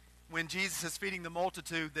when Jesus is feeding the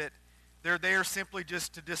multitude, that they're there simply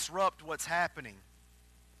just to disrupt what's happening.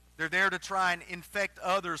 They're there to try and infect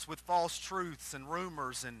others with false truths and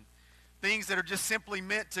rumors and things that are just simply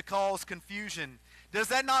meant to cause confusion. Does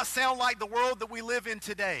that not sound like the world that we live in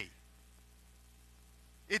today?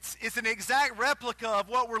 It's an exact replica of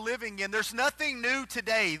what we're living in. There's nothing new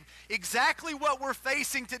today. Exactly what we're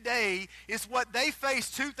facing today is what they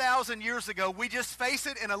faced 2,000 years ago. We just face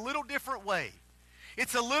it in a little different way.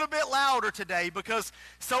 It's a little bit louder today because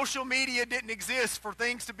social media didn't exist for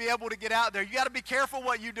things to be able to get out there. You got to be careful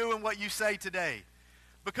what you do and what you say today,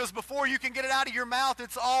 because before you can get it out of your mouth,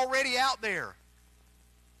 it's already out there.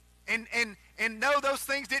 And no, those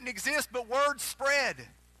things didn't exist, but word spread.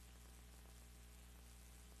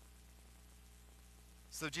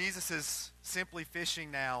 So Jesus is simply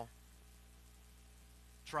fishing now,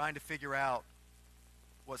 trying to figure out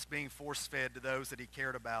what's being force-fed to those that he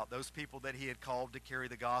cared about, those people that he had called to carry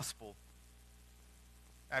the gospel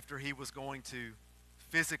after he was going to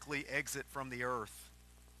physically exit from the earth.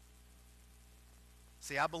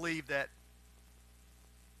 See, I believe that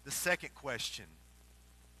the second question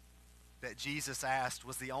that Jesus asked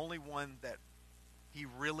was the only one that he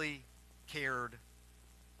really cared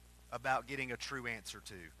about getting a true answer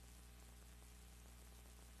to.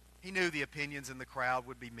 He knew the opinions in the crowd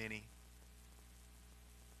would be many.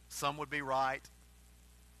 Some would be right.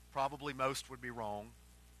 Probably most would be wrong.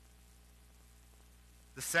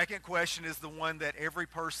 The second question is the one that every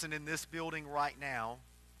person in this building right now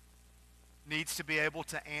needs to be able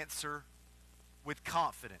to answer with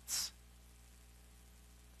confidence.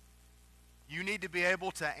 You need to be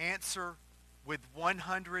able to answer with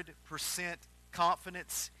 100%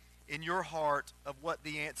 confidence in your heart of what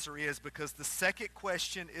the answer is, because the second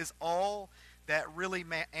question is all that really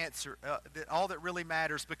matters,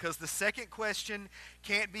 because the second question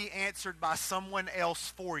can't be answered by someone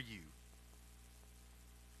else for you.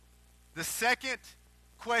 The second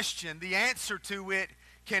question, the answer to it,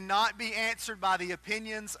 cannot be answered by the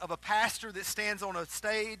opinions of a pastor that stands on a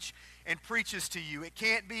stage and preaches to you. It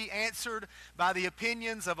can't be answered by the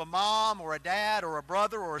opinions of a mom or a dad or a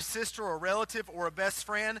brother or a sister or a relative or a best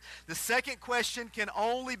friend. The second question can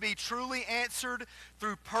only be truly answered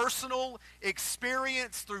through personal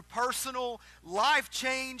experience, through personal life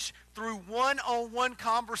change, through one-on-one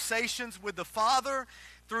conversations with the Father,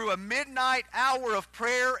 through a midnight hour of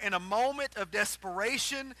prayer in a moment of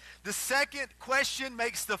desperation. The second question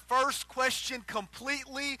makes the first question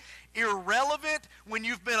completely irrelevant when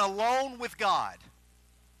you've been alone with God.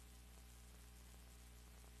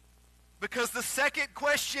 Because the second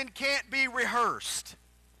question can't be rehearsed.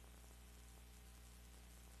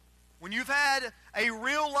 When you've had a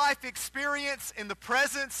real life experience in the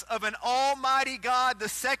presence of an almighty God, the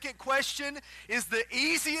second question is the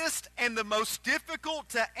easiest and the most difficult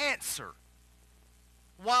to answer.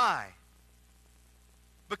 Why?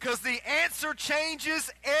 Because the answer changes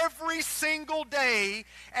every single day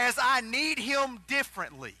as I need him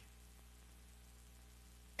differently.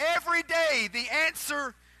 Every day the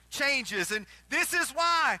answer changes. And this is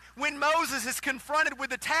why when Moses is confronted with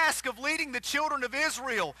the task of leading the children of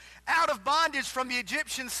Israel out of bondage from the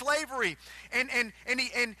Egyptian slavery, and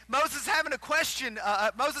Moses having a question,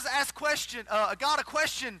 Moses asked God a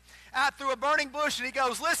question out through a burning bush, and he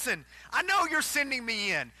goes, listen, I know you're sending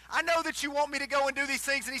me in. I know that you want me to go and do these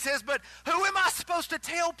things. And he says, but who am I supposed to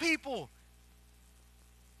tell people?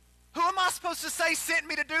 Who am I supposed to say sent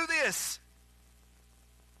me to do this?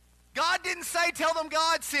 God didn't say, tell them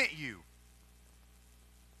God sent you.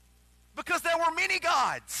 Because there were many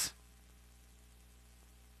gods.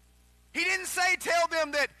 He didn't say, tell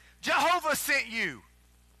them that Jehovah sent you.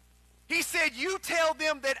 He said, you tell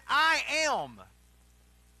them that I am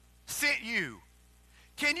sent you.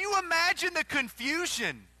 Can you imagine the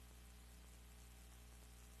confusion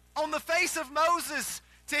on the face of Moses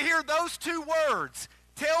to hear those two words?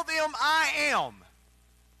 Tell them I am.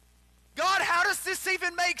 God, how does this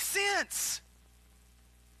even make sense?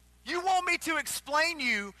 You want me to explain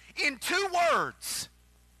you in 2 words.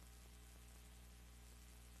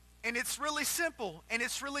 And it's really simple and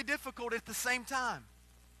it's really difficult at the same time.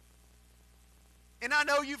 And I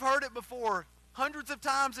know you've heard it before hundreds of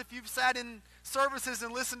times. If you've sat in services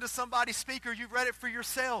and listened to somebody speak, or you've read it for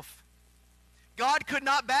yourself. God could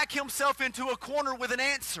not back himself into a corner with an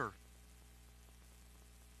answer.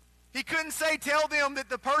 He couldn't say, tell them that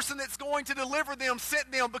the person that's going to deliver them sent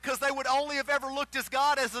them, because they would only have ever looked at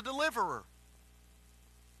God as a deliverer.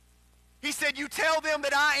 He said, you tell them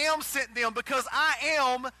that I am sent them, because I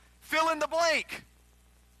am fill in the blank.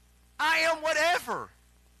 I am whatever.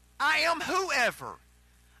 I am whoever.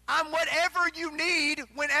 I'm whatever you need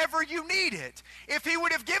whenever you need it. If he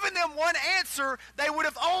would have given them one answer, they would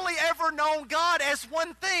have only ever known God as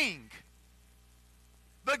one thing.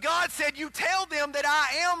 But God said, you tell them that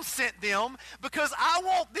I am sent them, because I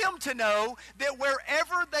want them to know that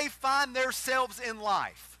wherever they find themselves in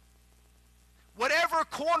life, whatever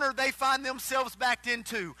corner they find themselves backed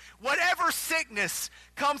into, whatever sickness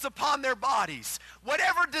comes upon their bodies,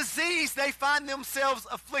 whatever disease they find themselves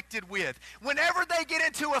afflicted with, whenever they get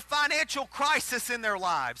into a financial crisis in their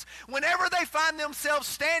lives, whenever they find themselves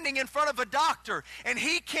standing in front of a doctor and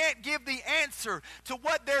he can't give the answer to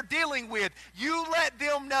what they're dealing with, you let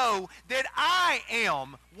them know that I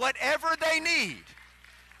am whatever they need.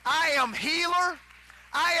 I am healer.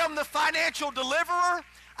 I am the financial deliverer.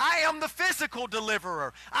 I am the physical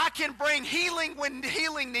deliverer. I can bring healing when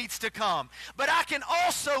healing needs to come. But I can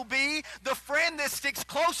also be the friend that sticks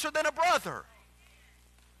closer than a brother.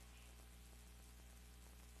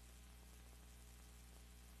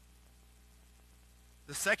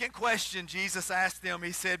 The second question Jesus asked them,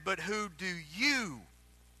 he said, "But who do you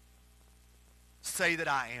say that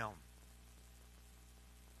I am?"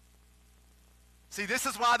 See, this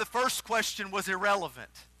is why the first question was irrelevant.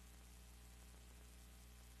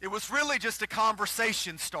 It was really just a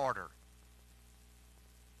conversation starter.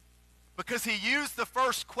 Because he used the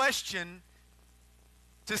first question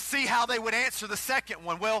to see how they would answer the second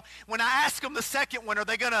one. Well, when I ask them the second one, are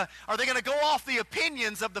they gonna go off the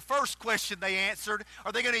opinions of the first question they answered?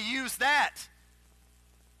 Are they going to use that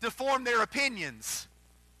to form their opinions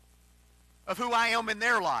of who I am in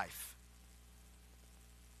their life?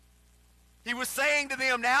 He was saying to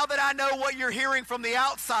them, now that I know what you're hearing from the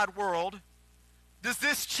outside world, does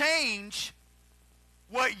this change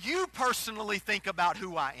what you personally think about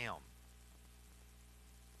who I am?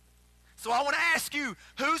 So I want to ask you,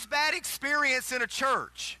 whose bad experience in a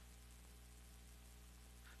church?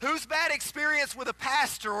 Whose bad experience with a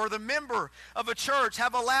pastor or the member of a church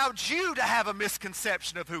have allowed you to have a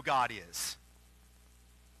misconception of who God is?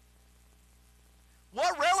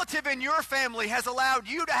 What relative in your family has allowed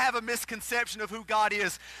you to have a misconception of who God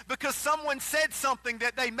is because someone said something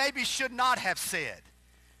that they maybe should not have said,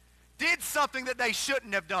 did something that they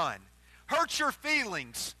shouldn't have done, hurt your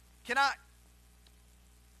feelings?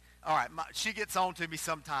 All right, she gets on to me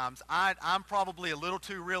sometimes. I'm probably a little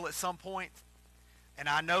too real at some point, and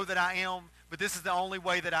I know that I am, but this is the only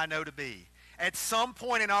way that I know to be. At some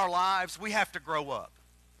point in our lives, we have to grow up.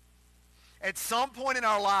 At some point in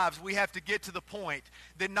our lives, we have to get to the point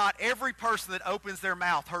that not every person that opens their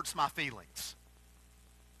mouth hurts my feelings.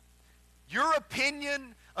 Your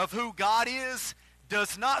opinion of who God is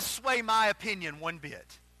does not sway my opinion one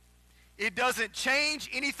bit. It doesn't change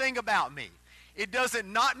anything about me. It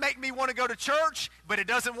doesn't not make me want to go to church, but it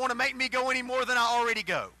doesn't want to make me go any more than I already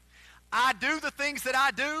go. I do the things that I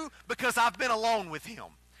do because I've been alone with him.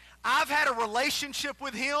 I've had a relationship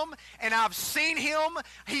with him, and I've seen him.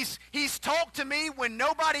 He's talked to me when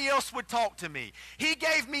nobody else would talk to me. He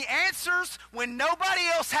gave me answers when nobody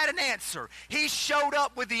else had an answer. He showed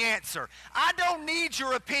up with the answer. I don't need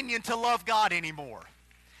your opinion to love God anymore.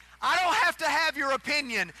 I don't have to have your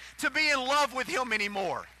opinion to be in love with him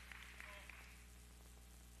anymore.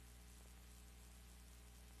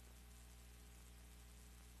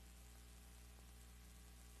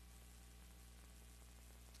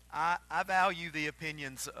 I value the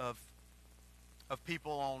opinions of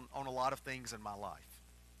people on a lot of things in my life.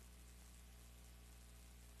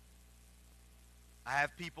 I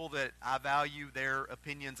have people that I value their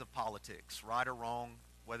opinions of politics, right or wrong,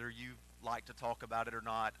 whether you like to talk about it or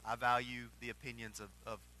not. I value the opinions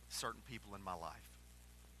of certain people in my life.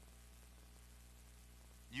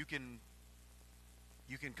 You can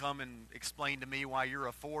come and explain to me why you're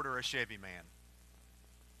a Ford or a Chevy man.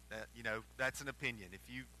 That's an opinion.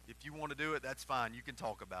 If you want to do it, that's fine. You can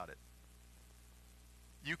talk about it.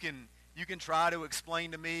 You can try to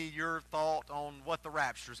explain to me your thought on what the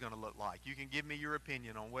rapture is going to look like. You can give me your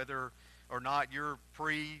opinion on whether or not you're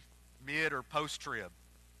pre, mid, or post-trib.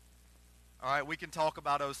 All right, we can talk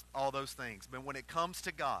about all those things. But when it comes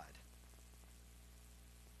to God,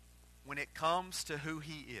 when it comes to who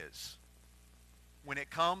he is, when it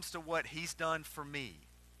comes to what he's done for me,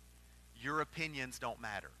 your opinions don't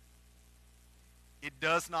matter. It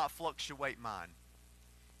does not fluctuate mine.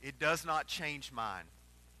 It does not change mine.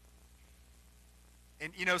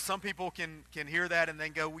 And, some people can hear that and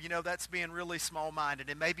then go, well, that's being really small-minded.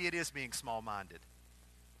 And maybe it is being small-minded.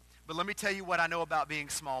 But let me tell you what I know about being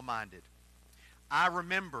small-minded. I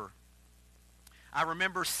remember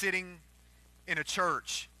sitting in a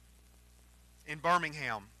church in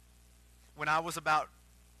Birmingham when I was about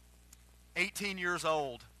 18 years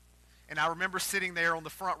old. And I remember sitting there on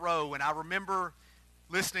the front row, and I remember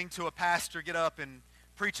listening to a pastor get up and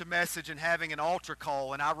preach a message and having an altar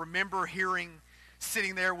call. And I remember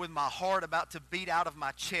sitting there with my heart about to beat out of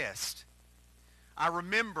my chest. I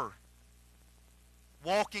remember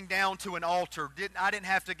walking down to an altar. I didn't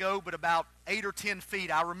have to go but about 8 or 10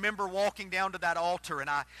 feet. I remember walking down to that altar, and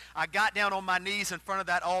I got down on my knees in front of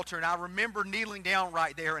that altar, and I remember kneeling down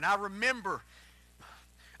right there, and I remember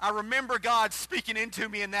God speaking into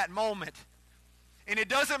me in that moment. And it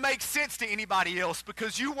doesn't make sense to anybody else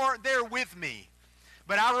because you weren't there with me.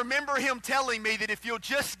 But I remember him telling me that if you'll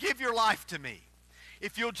just give your life to me,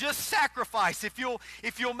 if you'll just sacrifice, if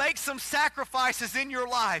you'll make some sacrifices in your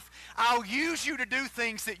life, I'll use you to do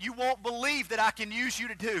things that you won't believe that I can use you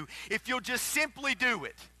to do. If you'll just simply do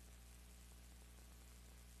it.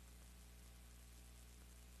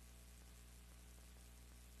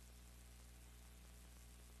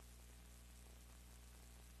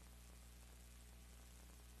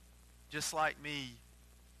 Just like me,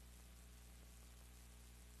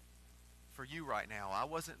 for you right now, I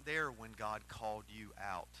wasn't there when God called you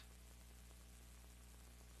out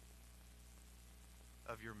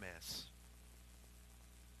of your mess.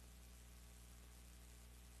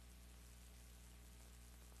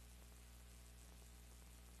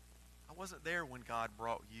 I wasn't there when God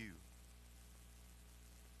brought you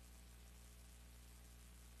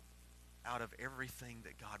out of everything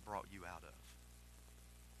that God brought you out of.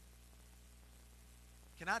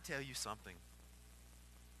 Can I tell you something?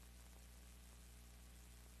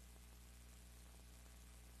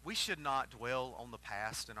 We should not dwell on the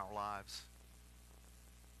past in our lives,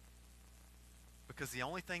 because the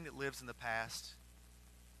only thing that lives in the past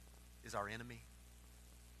is our enemy.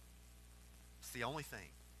 It's the only thing.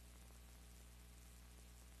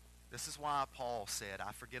 This is why Paul said,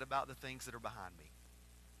 I forget about the things that are behind me.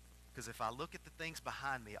 Because if I look at the things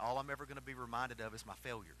behind me, all I'm ever going to be reminded of is my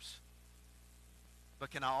failures. But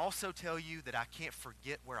can I also tell you that I can't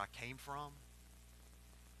forget where I came from?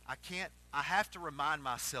 I have to remind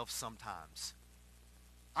myself sometimes,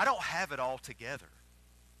 I don't have it all together.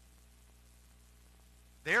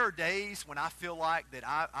 There are days when I feel like that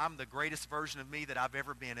I'm the greatest version of me that I've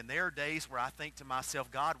ever been. And there are days where I think to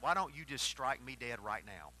myself, God, why don't you just strike me dead right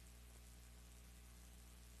now?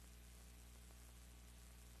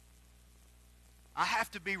 I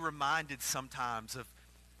have to be reminded sometimes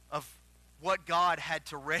of what God had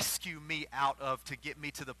to rescue me out of to get me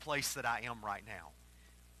to the place that I am right now.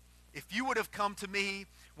 If you would have come to me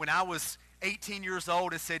when I was 18 years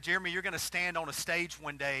old and said, Jeremy, you're going to stand on a stage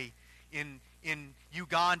one day in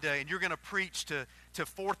Uganda and you're going to preach to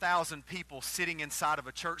 4,000 people sitting inside of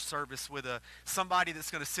a church service with somebody that's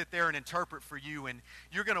going to sit there and interpret for you, and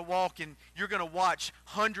you're going to walk and you're going to watch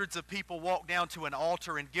hundreds of people walk down to an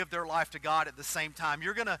altar and give their life to God at the same time.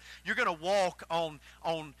 You're going to walk on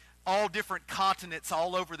all different continents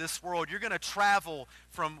all over this world. You're going to travel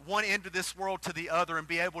from one end of this world to the other and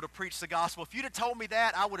be able to preach the gospel. If you'd have told me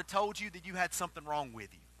that, I would have told you that you had something wrong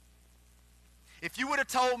with you. If you would have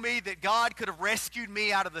told me that God could have rescued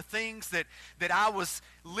me out of the things that I was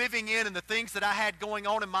living in and the things that I had going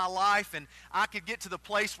on in my life, and I could get to the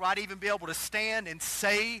place where I'd even be able to stand and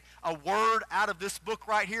say a word out of this book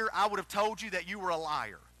right here, I would have told you that you were a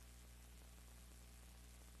liar.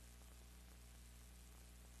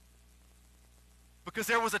 Because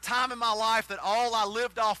there was a time in my life that all I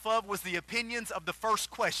lived off of was the opinions of the first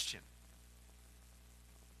question.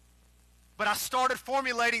 But I started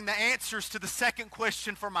formulating the answers to the second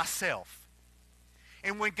question for myself.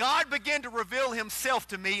 And when God began to reveal himself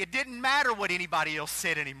to me, it didn't matter what anybody else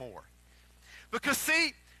said anymore. Because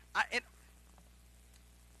see, I've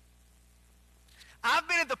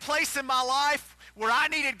been at the place in my life where I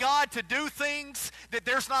needed God to do things that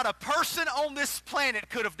there's not a person on this planet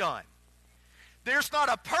could have done. There's not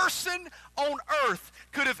a person on earth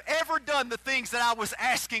could have ever done the things that I was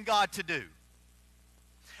asking God to do.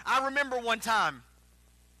 I remember one time,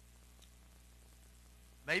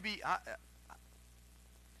 maybe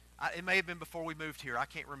it may have been before we moved here. I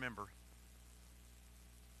can't remember.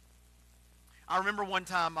 I remember one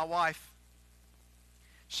time my wife,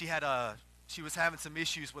 she was having some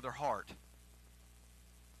issues with her heart.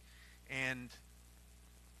 And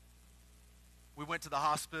we went to the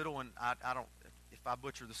hospital, and I don't, if I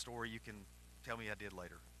butcher the story, you can tell me I did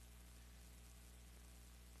later.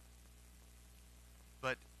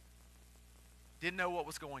 But didn't know what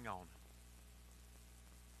was going on.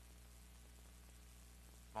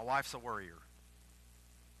 My wife's a worrier.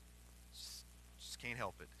 Just can't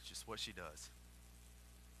help it. It's just what she does.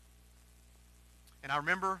 And I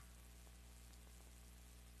remember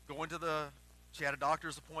going she had a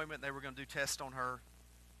doctor's appointment, and they were going to do tests on her,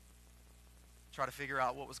 try to figure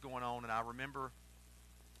out what was going on. And I remember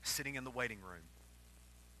sitting in the waiting room.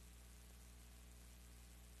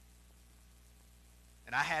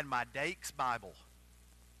 And I had my Dake's Bible.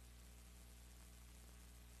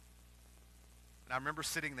 And And I remember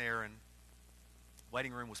sitting there, and the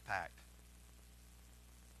waiting room was packed.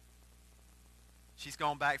 She's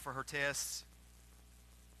gone back for her tests.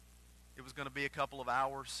 It was going to be a couple of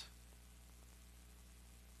hours.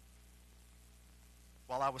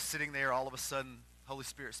 While I was sitting there, all of a sudden, Holy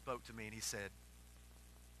Spirit spoke to me, and he said,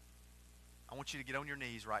 I want you to get on your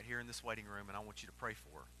knees right here in this waiting room, and I want you to pray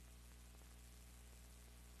for her.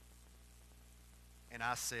 And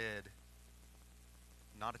I said,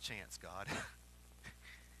 not a chance, God.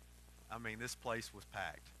 I mean, this place was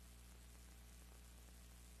packed.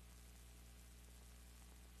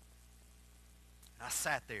 And I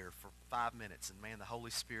sat there for 5 minutes, and man, the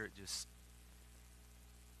Holy Spirit just,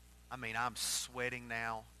 I mean, I'm sweating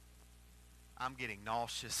now. I'm getting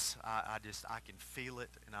nauseous. I can feel it.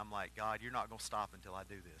 And I'm like, God, you're not going to stop until I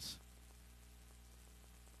do this.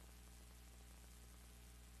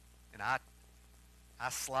 And I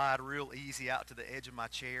slide real easy out to the edge of my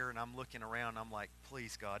chair, and I'm looking around, and I'm like,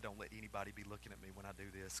 please, God, don't let anybody be looking at me when I do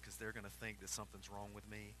this, because they're going to think that something's wrong with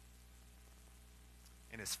me.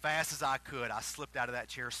 And as fast as I could, I slipped out of that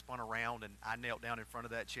chair, spun around, and I knelt down in front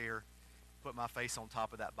of that chair, put my face on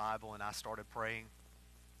top of that Bible, and I started praying.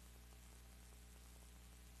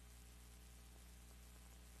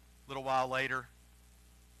 A little while later,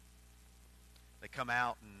 they come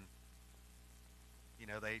out, and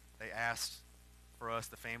they asked for us,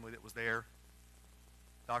 the family that was there.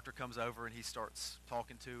 Doctor comes over, and he starts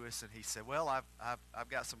talking to us, and he said, well, I've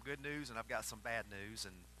got some good news, and I've got some bad news.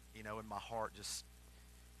 And and my heart just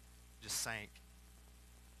sank.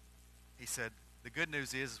 He said, the good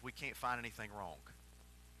news is we can't find anything wrong.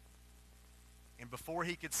 And before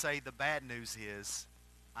he could say the bad news is,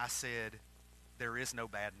 I said, there is no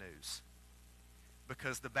bad news.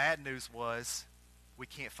 Because the bad news was, we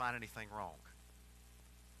can't find anything wrong.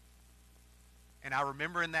 And I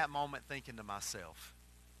remember in that moment thinking to myself,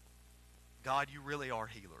 God, you really are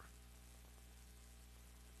healer.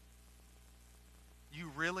 You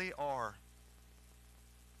really are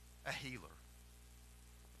a healer.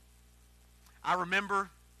 I remember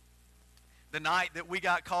the night that we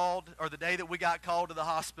got called, or the day that we got called to the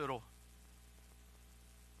hospital,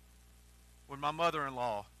 when my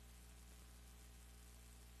mother-in-law,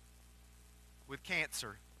 with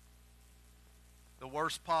cancer, the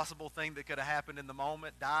worst possible thing that could have happened in the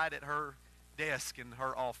moment, died at her desk in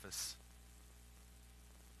her office.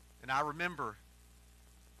 And I remember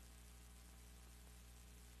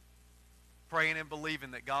praying and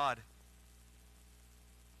believing that God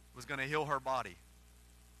was going to heal her body.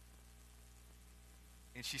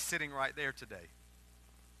 And she's sitting right there today.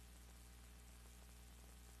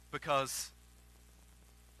 Because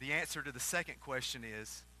the answer to the second question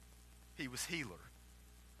is, he was healer.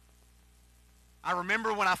 I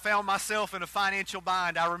remember when I found myself in a financial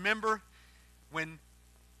bind. I remember when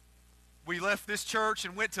we left this church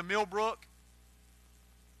and went to Millbrook,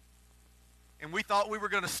 and we thought we were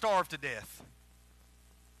going to starve to death.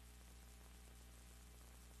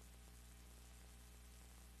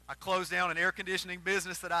 I closed down an air conditioning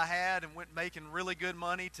business that I had and went making really good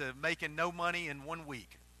money to making no money in 1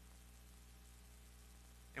 week.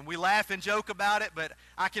 And we laugh and joke about it, but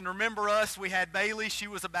I can remember us. We had Bailey. She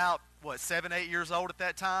was about, 7, 8 years old at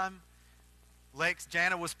that time.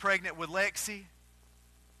 Jana was pregnant with Lexi.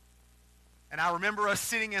 And I remember us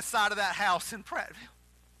sitting inside of that house in Prattville.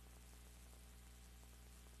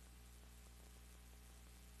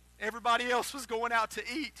 Everybody else was going out to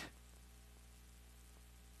eat.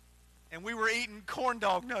 And we were eating corn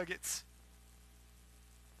dog nuggets.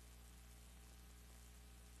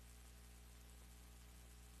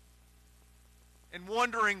 And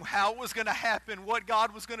wondering how it was going to happen, what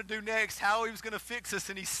God was going to do next, how he was going to fix us.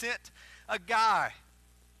 And he sent a guy.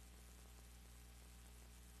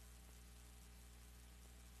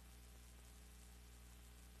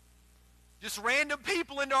 Just random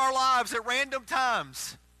people into our lives at random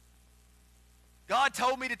times. God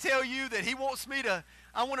told me to tell you that he wants me to,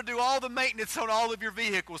 I want to do all the maintenance on all of your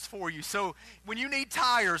vehicles for you. So when you need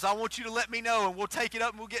tires, I want you to let me know, and we'll take it up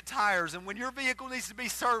and we'll get tires. And when your vehicle needs to be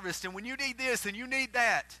serviced, and when you need this and you need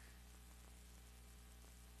that.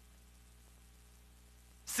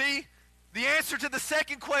 See, the answer to the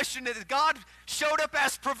second question is God showed up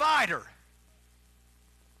as provider.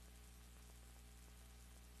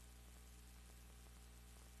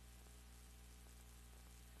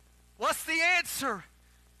 What's the answer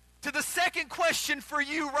to the second question for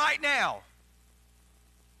you right now?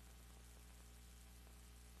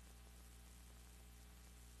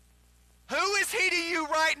 Who is he to you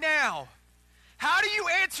right now? How do you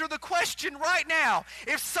answer the question right now?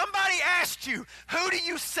 If somebody asked you, who do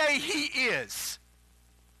you say he is?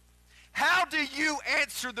 How do you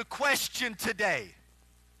answer the question today?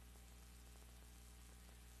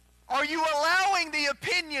 Are you allowing the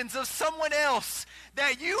opinions of someone else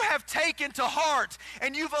that you have taken to heart,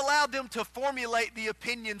 and you've allowed them to formulate the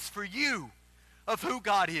opinions for you of who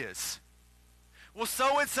God is? Well,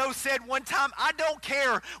 so-and-so said one time. I don't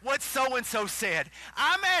care what so-and-so said.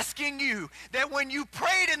 I'm asking you that when you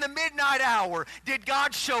prayed in the midnight hour, did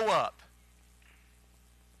God show up?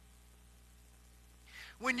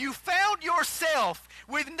 When you found yourself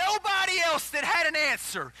with nobody else that had an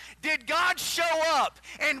answer, did God show up,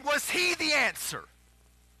 and was he the answer?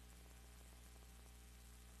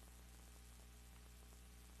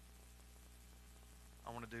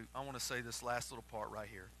 I want to say this last little part right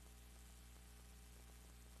here.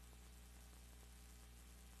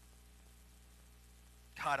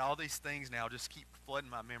 God, all these things now just keep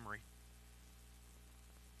flooding my memory.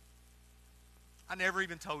 I never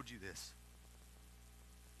even told you this.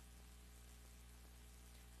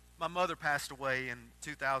 My mother passed away in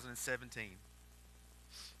 2017.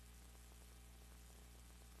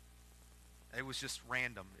 It was just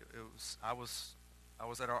random. I was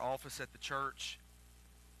at our office at the church.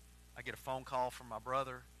 I get a phone call from my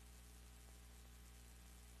brother.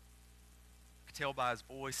 I could tell by his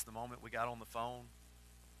voice the moment we got on the phone.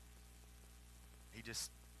 He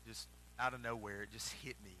just out of nowhere, it just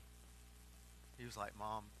hit me. He was like,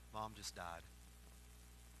 Mom just died.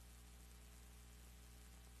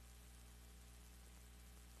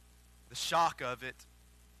 The shock of it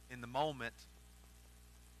in the moment,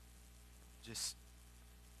 just,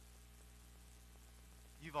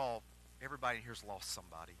 everybody in here's lost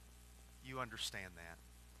somebody. You understand that.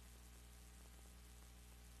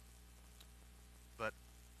 But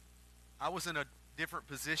I was in a different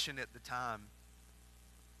position at the time.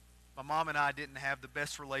 My mom and I didn't have the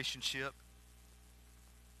best relationship.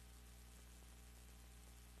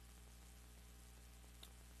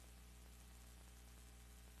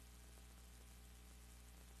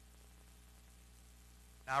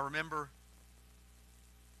 I remember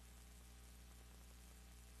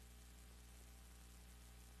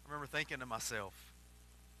thinking to myself,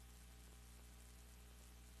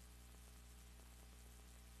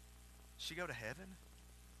 did she go to heaven?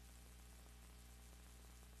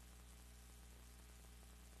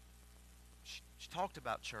 She talked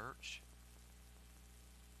about church.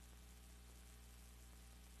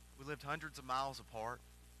 We lived hundreds of miles apart.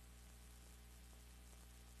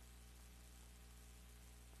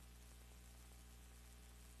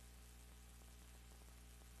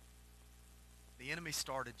 The enemy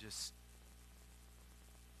started just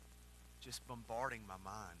bombarding my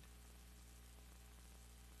mind.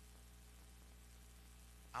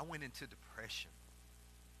 I went into depression.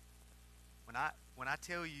 When I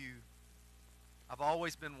tell you, I've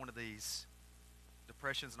always been one of these,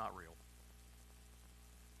 depression's not real.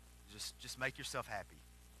 Just make yourself happy.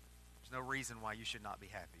 There's no reason why you should not be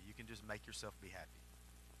happy. You can just make yourself be happy.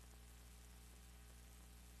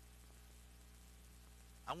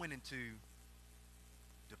 I went into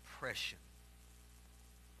depression.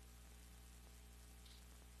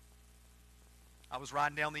 I was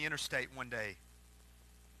riding down the interstate one day.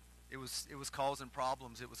 It was causing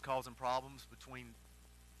problems. It was causing problems between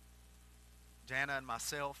Jana and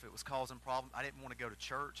myself. It was causing problems. I didn't want to go to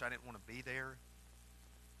church. I didn't want to be there.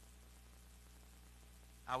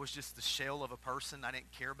 I was just the shell of a person. I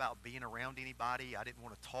didn't care about being around anybody. I didn't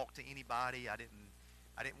want to talk to anybody. I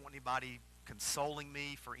didn't want anybody consoling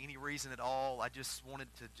me for any reason at all. I just wanted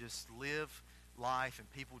to just live life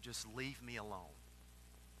and people just leave me alone.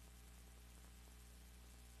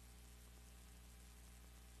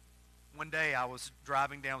 One day I was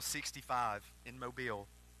driving down 65 in Mobile.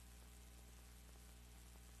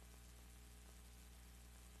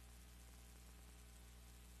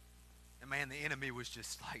 And man, the enemy was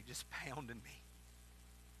just pounding me.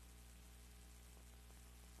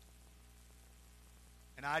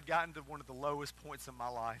 And I had gotten to one of the lowest points in my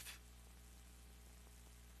life.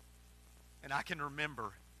 And I can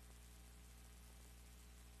remember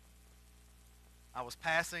I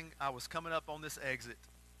was coming up on this exit,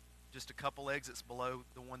 just a couple exits below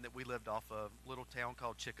the one that we lived off of, a little town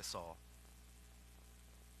called Chickasaw.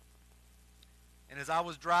 And as I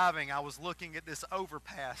was driving, I was looking at this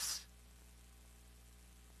overpass.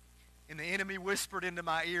 And the enemy whispered into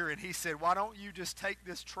my ear and he said, why don't you just take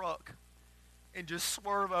this truck and just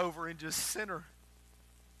swerve over and just center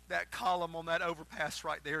that column on that overpass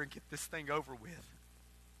right there and get this thing over with.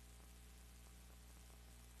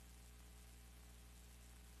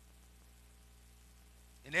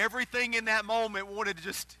 And everything in that moment wanted to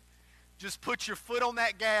just put your foot on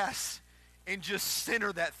that gas and just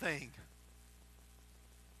center that thing.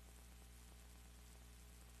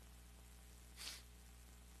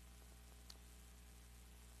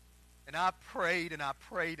 And I prayed and I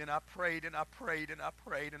prayed and I prayed and I prayed and I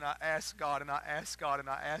prayed and I asked God and I asked God and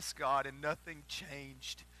I asked God, and nothing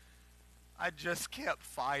changed. I just kept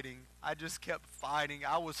fighting. I just kept fighting.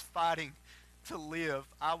 I was fighting to live.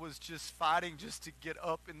 I was just fighting just to get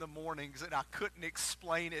up in the mornings, and I couldn't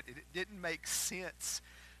explain it. It didn't make sense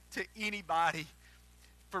to anybody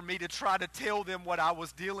for me to try to tell them what I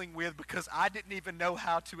was dealing with, because I didn't even know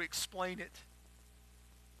how to explain it.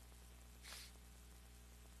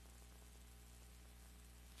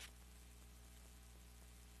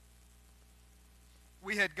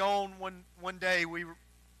 We had gone one day,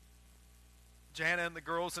 Jana and the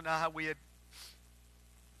girls and I, we had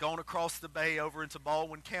gone across the bay over into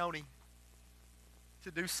Baldwin County to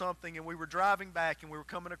do something, and we were driving back, and we were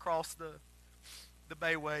coming across the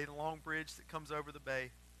bayway, the long bridge that comes over the bay.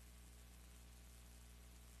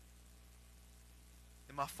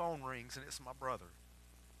 And my phone rings, and it's my brother.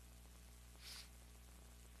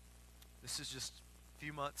 This is just a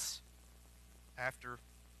few months after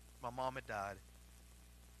my mom had died.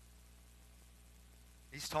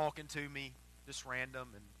 He's talking to me, just random,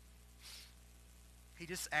 and he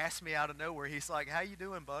just asked me out of nowhere. He's like, "How you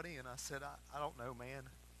doing, buddy?" And I said, I don't know, man.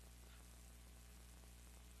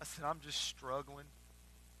 I said, "I'm just struggling."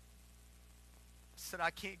 I said, "I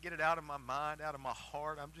can't get it out of my mind, out of my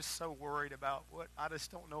heart. I'm just so worried about what I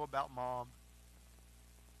just don't know about Mom."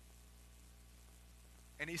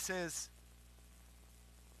 And he says,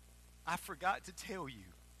 "I forgot to tell you."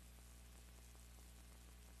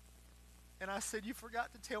 And I said, "You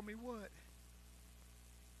forgot to tell me what?"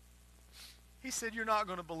 He said, "You're not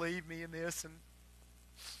going to believe me in this." And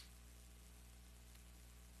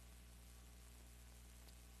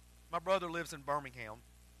my brother lives in Birmingham,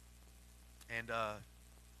 and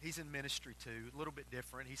he's in ministry too, a little bit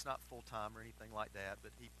different. He's not full-time or anything like that,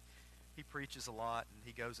 but he preaches a lot, and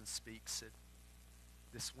he goes and speaks at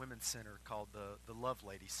this women's center called the Love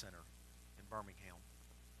Lady Center in Birmingham.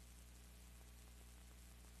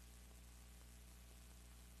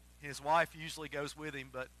 His wife usually goes with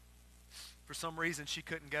him, but for some reason she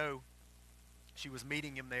couldn't go. She was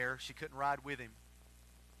meeting him there. She couldn't ride with him.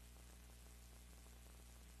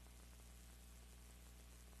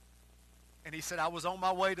 And he said, "I was on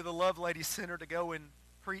my way to the Love Lady Center to go and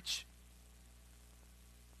preach."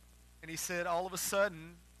 And he said, all of a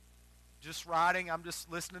sudden, just riding, I'm just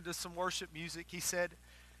listening to some worship music. He said,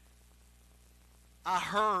 "I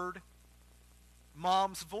heard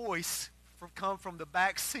Mom's voice come from the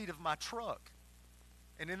back seat of my truck."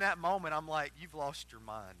 And in that moment, I'm like, "You've lost your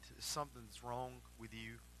mind. Something's wrong with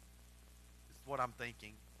you." Is what I'm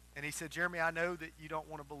thinking. And he said, "Jeremy, I know that you don't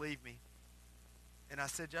want to believe me." And I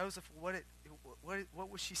said, "Joseph, what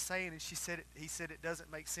was she saying?" And he said, "It doesn't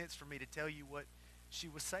make sense for me to tell you what she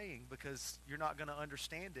was saying because you're not going to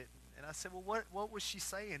understand it." And I said, "Well, what was she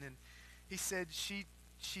saying?" And he said, she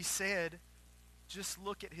said, "Just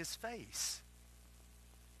look at his face."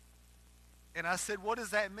 And I said, "What does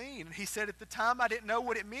that mean?" And he said, "At the time I didn't know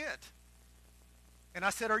what it meant." And I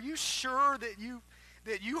said, "Are you sure that you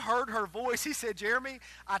heard her voice?" He said, "Jeremy,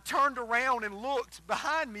 I turned around and looked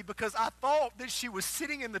behind me because I thought that she was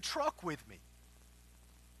sitting in the truck with me."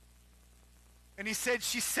 And he said,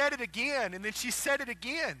 "She said it again, and then she said it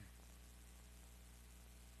again."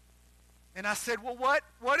 And I said, "Well, what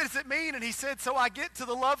does it mean?" And he said, "So I get to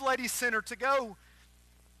the Love Lady Center to go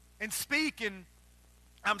and speak, and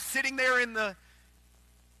I'm sitting there in the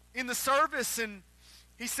service, and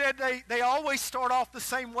he said they always start off the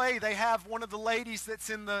same way. They have one of the ladies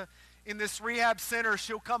that's in this rehab center.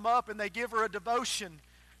 She'll come up and they give her a devotion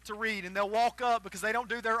to read, and they'll walk up because they don't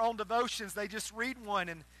do their own devotions. They just read one.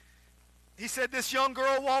 And he said this young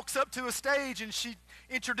girl walks up to a stage, and she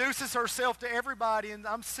introduces herself to everybody, and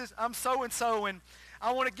I'm so-and-so, and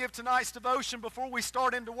I want to give tonight's devotion before we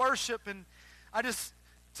start into worship. And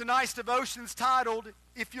tonight's devotion is titled,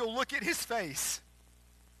 "If You'll Look at His Face."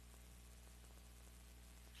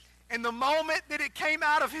 And the moment that it came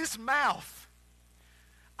out of his mouth,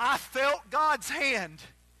 I felt God's hand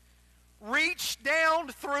reach down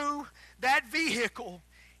through that vehicle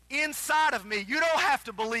inside of me. You don't have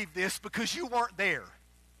to believe this because you weren't there.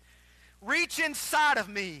 Reach inside of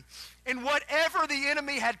me, and whatever the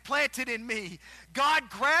enemy had planted in me,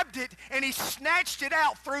 God grabbed it and he snatched it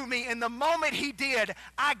out through me. And the moment he did,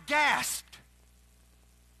 I gasped.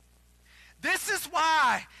 This is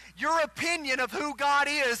why your opinion of who God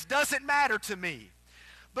is doesn't matter to me,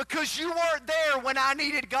 because you weren't there when I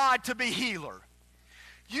needed God to be healer.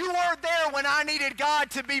 You weren't there when I needed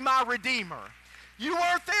God to be my redeemer. You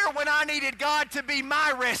weren't there when I needed God to be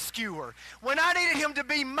my rescuer, when I needed him to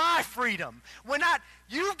be my freedom.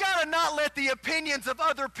 You've got to not let the opinions of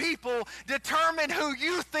other people determine who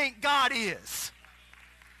you think God is.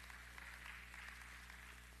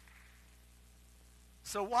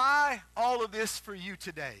 So why all of this for you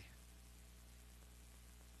today?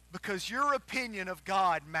 Because your opinion of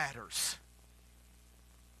God matters.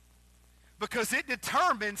 Because it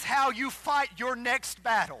determines how you fight your next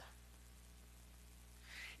battle.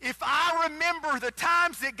 If I remember the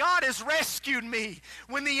times that God has rescued me,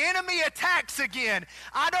 when the enemy attacks again,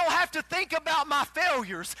 I don't have to think about my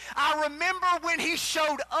failures. I remember when he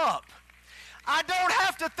showed up. I don't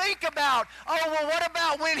have to think about, oh, well, what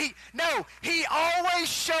about when he... No, he always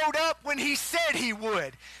showed up when he said he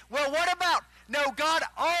would. Well, what about... No, God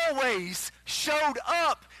always showed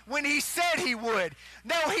up when he said he would.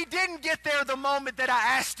 No, he didn't get there the moment that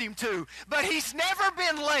I asked him to, but he's never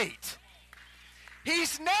been late.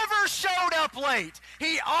 He's never showed up late.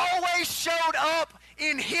 He always showed up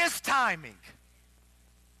in his timing.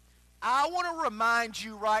 I want to remind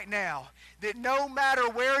you right now that no matter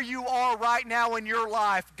where you are right now in your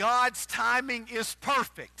life, God's timing is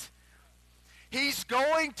perfect. He's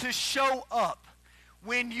going to show up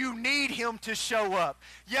when you need him to show up.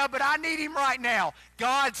 Yeah, but I need him right now.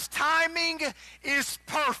 God's timing is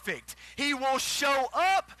perfect. He will show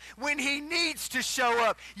up when he needs to show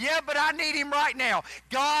up. Yeah, but I need him right now.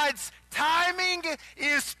 God's timing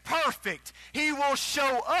is perfect. He will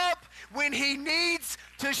show up when he needs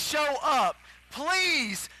to show up.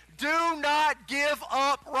 Please do not give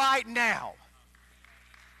up right now.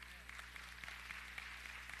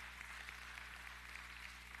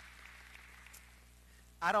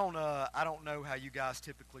 I don't know how you guys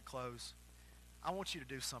typically close. I want you to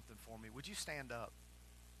do something for me. Would you stand up?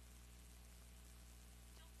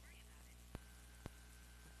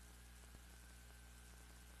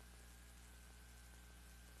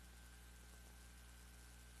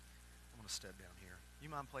 I'm going to step down here. You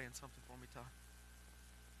mind playing something for me, Todd?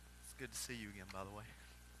 It's good to see you again, by the way.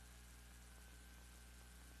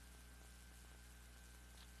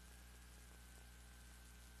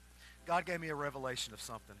 God gave me a revelation of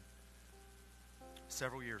something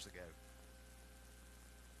several years ago.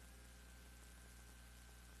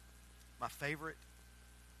 My favorite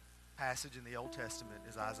passage in the Old Testament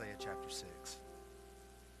is Isaiah chapter 6.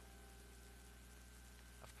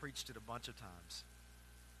 I've preached it a bunch of times.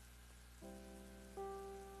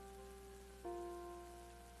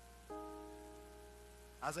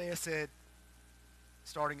 Isaiah said,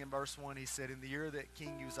 starting in verse 1, he said, in the year that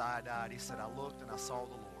King Uzziah died, he said, I looked and I saw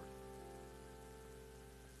the Lord.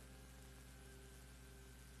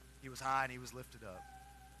 He was high and he was lifted up.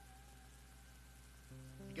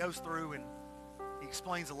 He goes through and he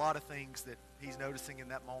explains a lot of things that he's noticing in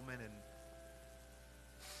that moment, and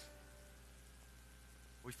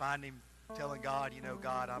we find him telling God, you know,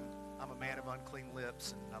 God, I'm a man of unclean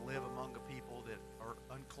lips, and I live among a people that are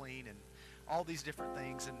unclean, and all these different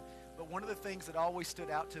things. But one of the things that always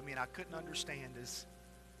stood out to me and I couldn't understand is,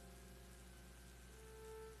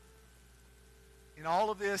 in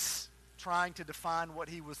all of this trying to define what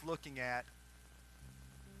he was looking at,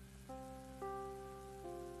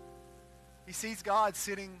 he sees God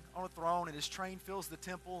sitting on a throne and his train fills the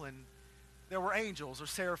temple, and there were angels or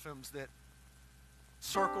seraphims that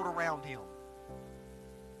circled around him.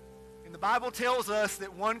 And the Bible tells us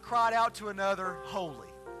that one cried out to another, holy,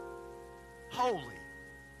 holy,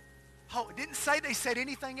 holy. It didn't say they said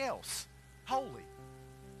anything else. Holy.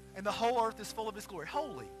 And the whole earth is full of his glory.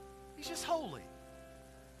 Holy. He's just holy.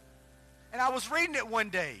 And I was reading it one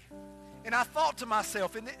day, and I thought to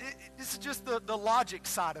myself, and this is just the logic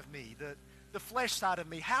side of me, the flesh side of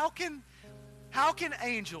me. How can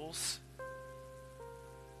angels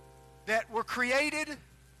that were created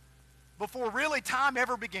before really time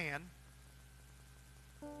ever began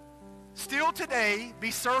still today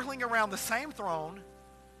be circling around the same throne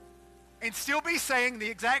and still be saying the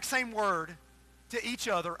exact same word to each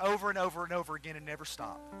other over and over and over again and never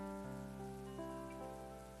stop?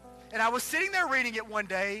 And I was sitting there reading it one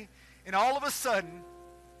day, and all of a sudden,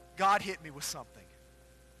 God hit me with something.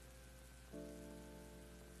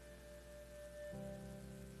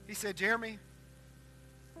 He said, Jeremy,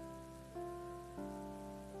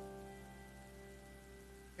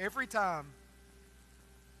 every time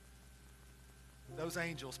those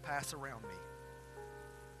angels pass around me,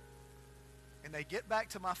 and they get back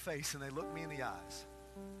to my face and they look me in the eyes,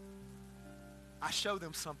 I show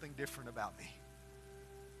them something different about me.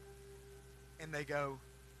 And they go,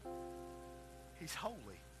 he's holy.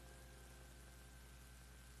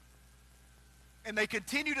 And they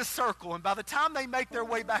continue to circle, and by the time they make their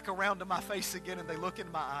way back around to my face again and they look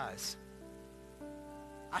into my eyes,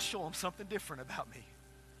 I show them something different about me.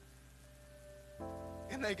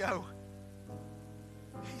 And they go,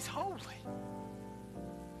 he's holy.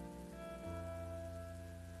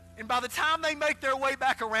 And by the time they make their way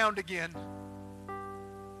back around again,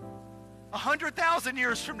 100,000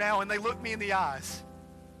 years from now, and they look me in the eyes,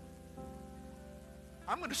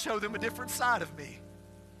 I'm going to show them a different side of me.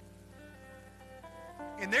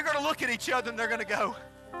 And they're going to look at each other and they're going to go,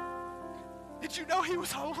 did you know he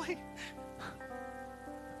was holy?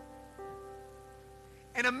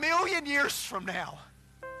 And 1,000,000 years from now,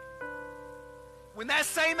 when that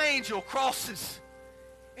same angel crosses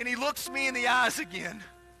and he looks me in the eyes again,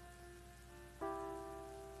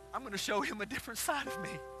 I'm going to show him a different side of me.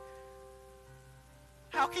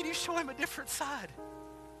 How can you show him a different side?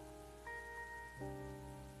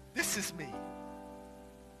 This is me.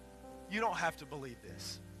 You don't have to believe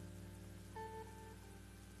this.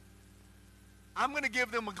 I'm going to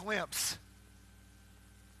give them a glimpse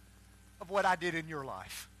of what I did in your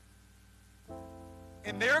life.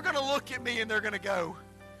 And they're going to look at me and they're going to go,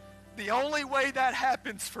 the only way that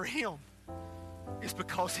happens for him is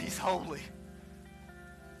because he's holy.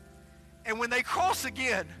 And when they cross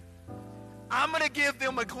again, I'm going to give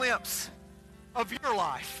them a glimpse of your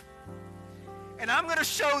life. And I'm going to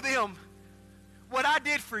show them what I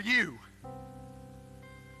did for you.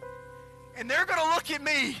 And they're going to look at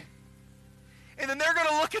me. And then they're going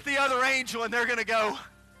to look at the other angel and they're going to go,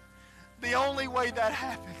 the only way that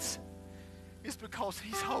happens is because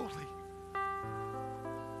he's holy.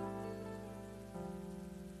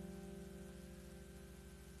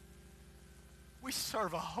 We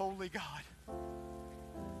serve a holy God.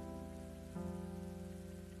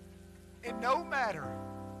 And no matter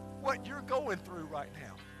what you're going through right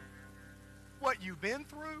now, what you've been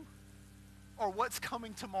through, or what's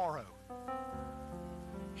coming tomorrow,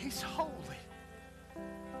 he's holy.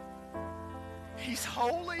 He's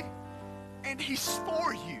holy, and he's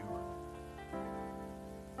for you.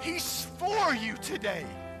 He's for you today.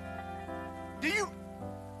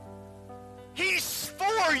 He's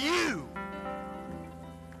for you.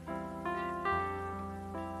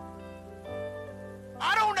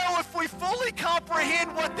 I don't know if we fully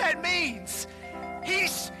comprehend what that means.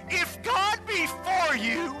 If God be for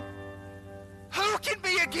you, who can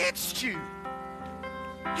be against you?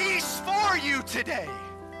 He's for you today.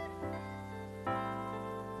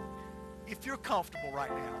 If you're comfortable right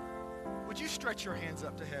now, would you stretch your hands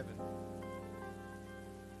up to heaven?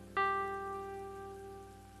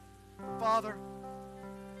 Father,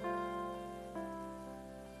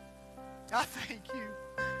 I thank you.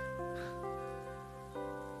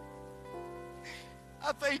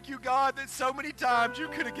 I thank you, God, that so many times you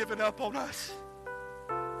could have given up on us.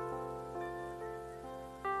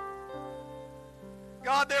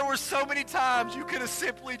 God, there were so many times you could have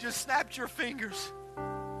simply just snapped your fingers.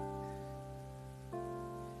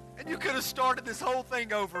 And you could have started this whole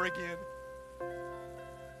thing over again.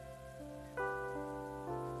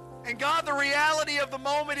 And God, the reality of the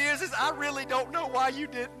moment is I really don't know why you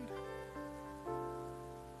didn't.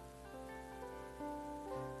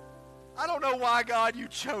 I don't know why, God, you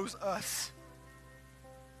chose us.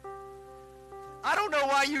 I don't know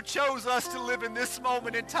why you chose us to live in this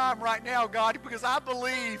moment in time right now, God, because I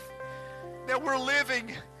believe that we're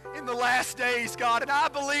living in the last days, God, and I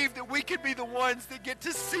believe that we could be the ones that get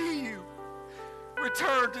to see you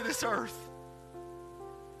return to this earth.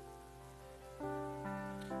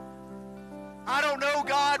 I don't know,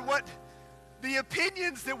 God, what the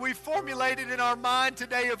opinions that we've formulated in our mind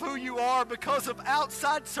today of who you are because of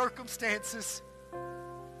outside circumstances,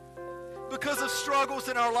 because of struggles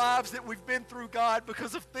in our lives that we've been through, God,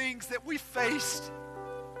 because of things that we faced.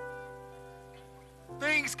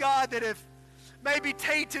 Things, God, that have maybe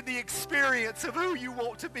tainted the experience of who you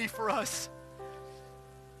want to be for us.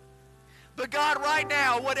 But God, right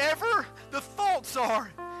now, whatever the thoughts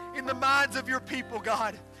are in the minds of your people,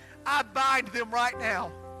 God, I bind them right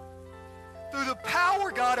now through the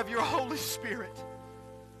power, God, of your Holy Spirit.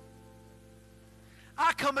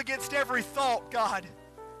 I come against every thought, God,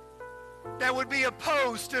 that would be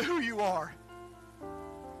opposed to who you are.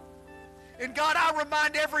 And God, I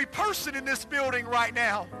remind every person in this building right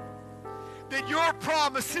now that your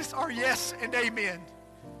promises are yes and amen.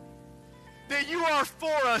 That you are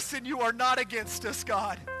for us and you are not against us,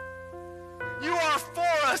 God. You are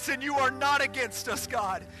for us and you are not against us,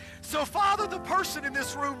 God. So, Father, the person in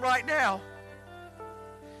this room right now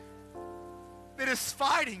that is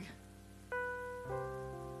fighting,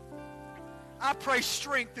 I pray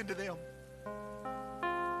strength into them.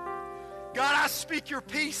 God, I speak your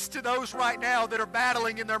peace to those right now that are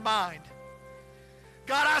battling in their mind.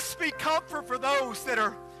 God, I speak comfort for those that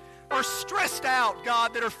are stressed out,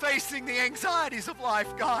 God, that are facing the anxieties of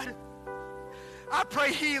life, God. I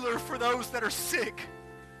pray healer for those that are sick.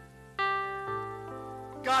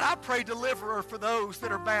 God, I pray deliverer for those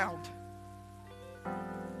that are bound.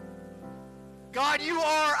 God, you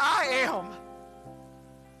are, I am.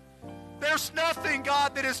 There's nothing,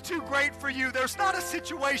 God, that is too great for you. There's not a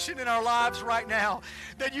situation in our lives right now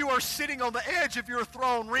that you are sitting on the edge of your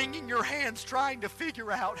throne, wringing your hands, trying to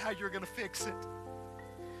figure out how you're going to fix it.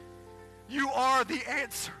 You are the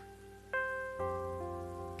answer.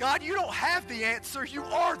 God, you don't have the answer. You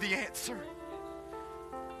are the answer.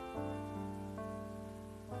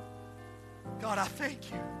 God, I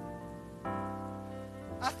thank you.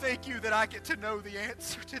 I thank you that I get to know the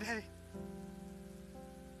answer today.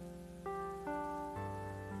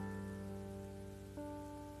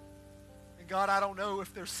 And God, I don't know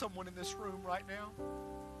if there's someone in this room right now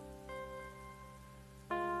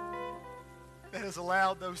that has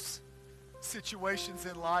allowed those situations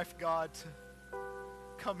in life, God, to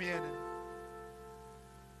come in and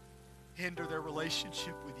hinder their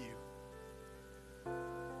relationship with you.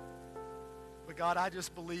 But God, I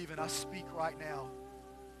just believe and I speak right now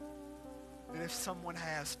that if someone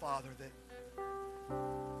has, Father, that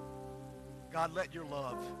God, let your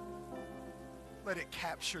love, let it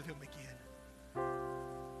capture them again.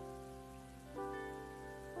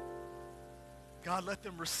 God, let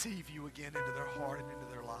them receive you again into their heart and into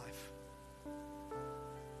their life.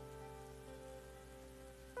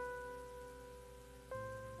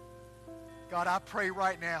 God, I pray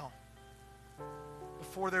right now,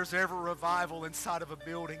 before there's ever revival inside of a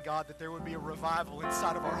building, God, that there would be a revival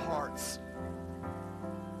inside of our hearts.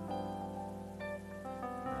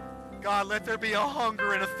 God, let there be a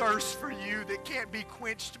hunger and a thirst for you that can't be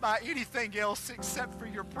quenched by anything else except for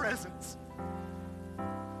your presence,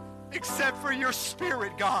 except for your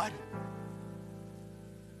Spirit, God.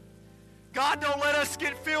 God, don't let us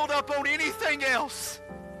get filled up on anything else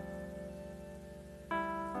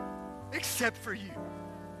except for you.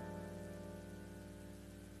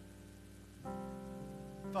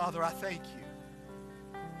 Father, I thank you.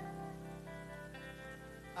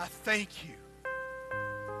 I thank you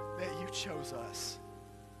that you chose us.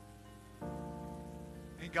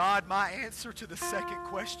 And God, my answer to the second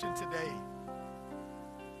question today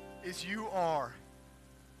is you are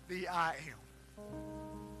the I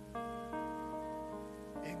am.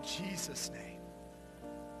 In Jesus' name,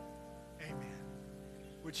 amen.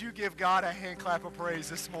 Would you give God a hand clap of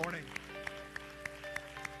praise this morning?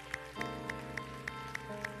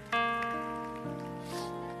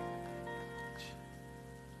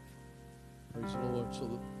 Praise the Lord.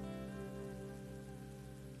 So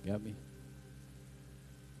got me?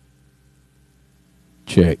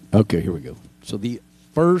 Check. Okay, here we go. So the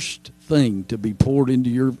first thing to be poured into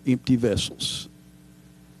your empty vessels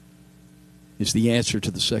is the answer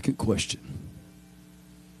to the second question.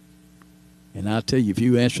 And I tell you, if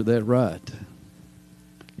you answer that right,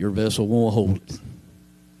 your vessel won't hold it.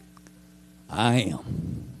 I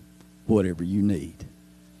am whatever you need.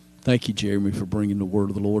 Thank you, Jeremy, for bringing the word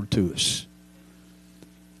of the Lord to us.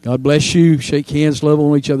 God bless you. Shake hands, love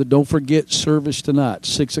on each other. Don't forget service tonight,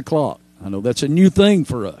 6 o'clock. I know that's a new thing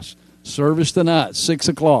for us. Service tonight, 6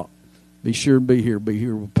 o'clock. Be sure and be here. Be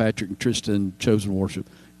here with Patrick and Tristan, Chosen Worship.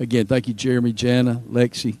 Again, thank you, Jeremy, Jana,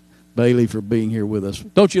 Lexi, Bailey, for being here with us.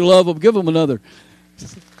 Don't you love them? Give them another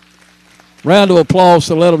round of applause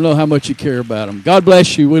to let them know how much you care about them. God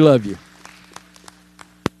bless you. We love you.